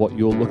now, of what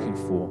you're looking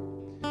for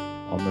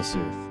on this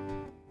earth.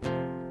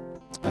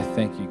 I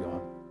thank you,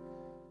 God.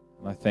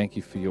 And I thank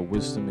you for your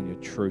wisdom and your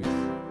truth.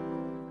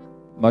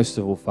 Most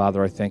of all,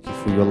 Father, I thank you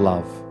for your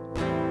love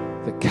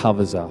that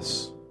covers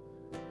us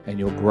and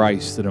your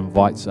grace that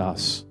invites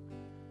us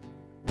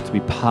to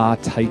be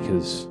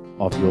partakers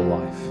of your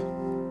life.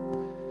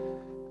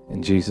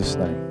 In Jesus'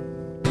 name,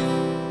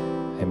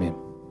 amen.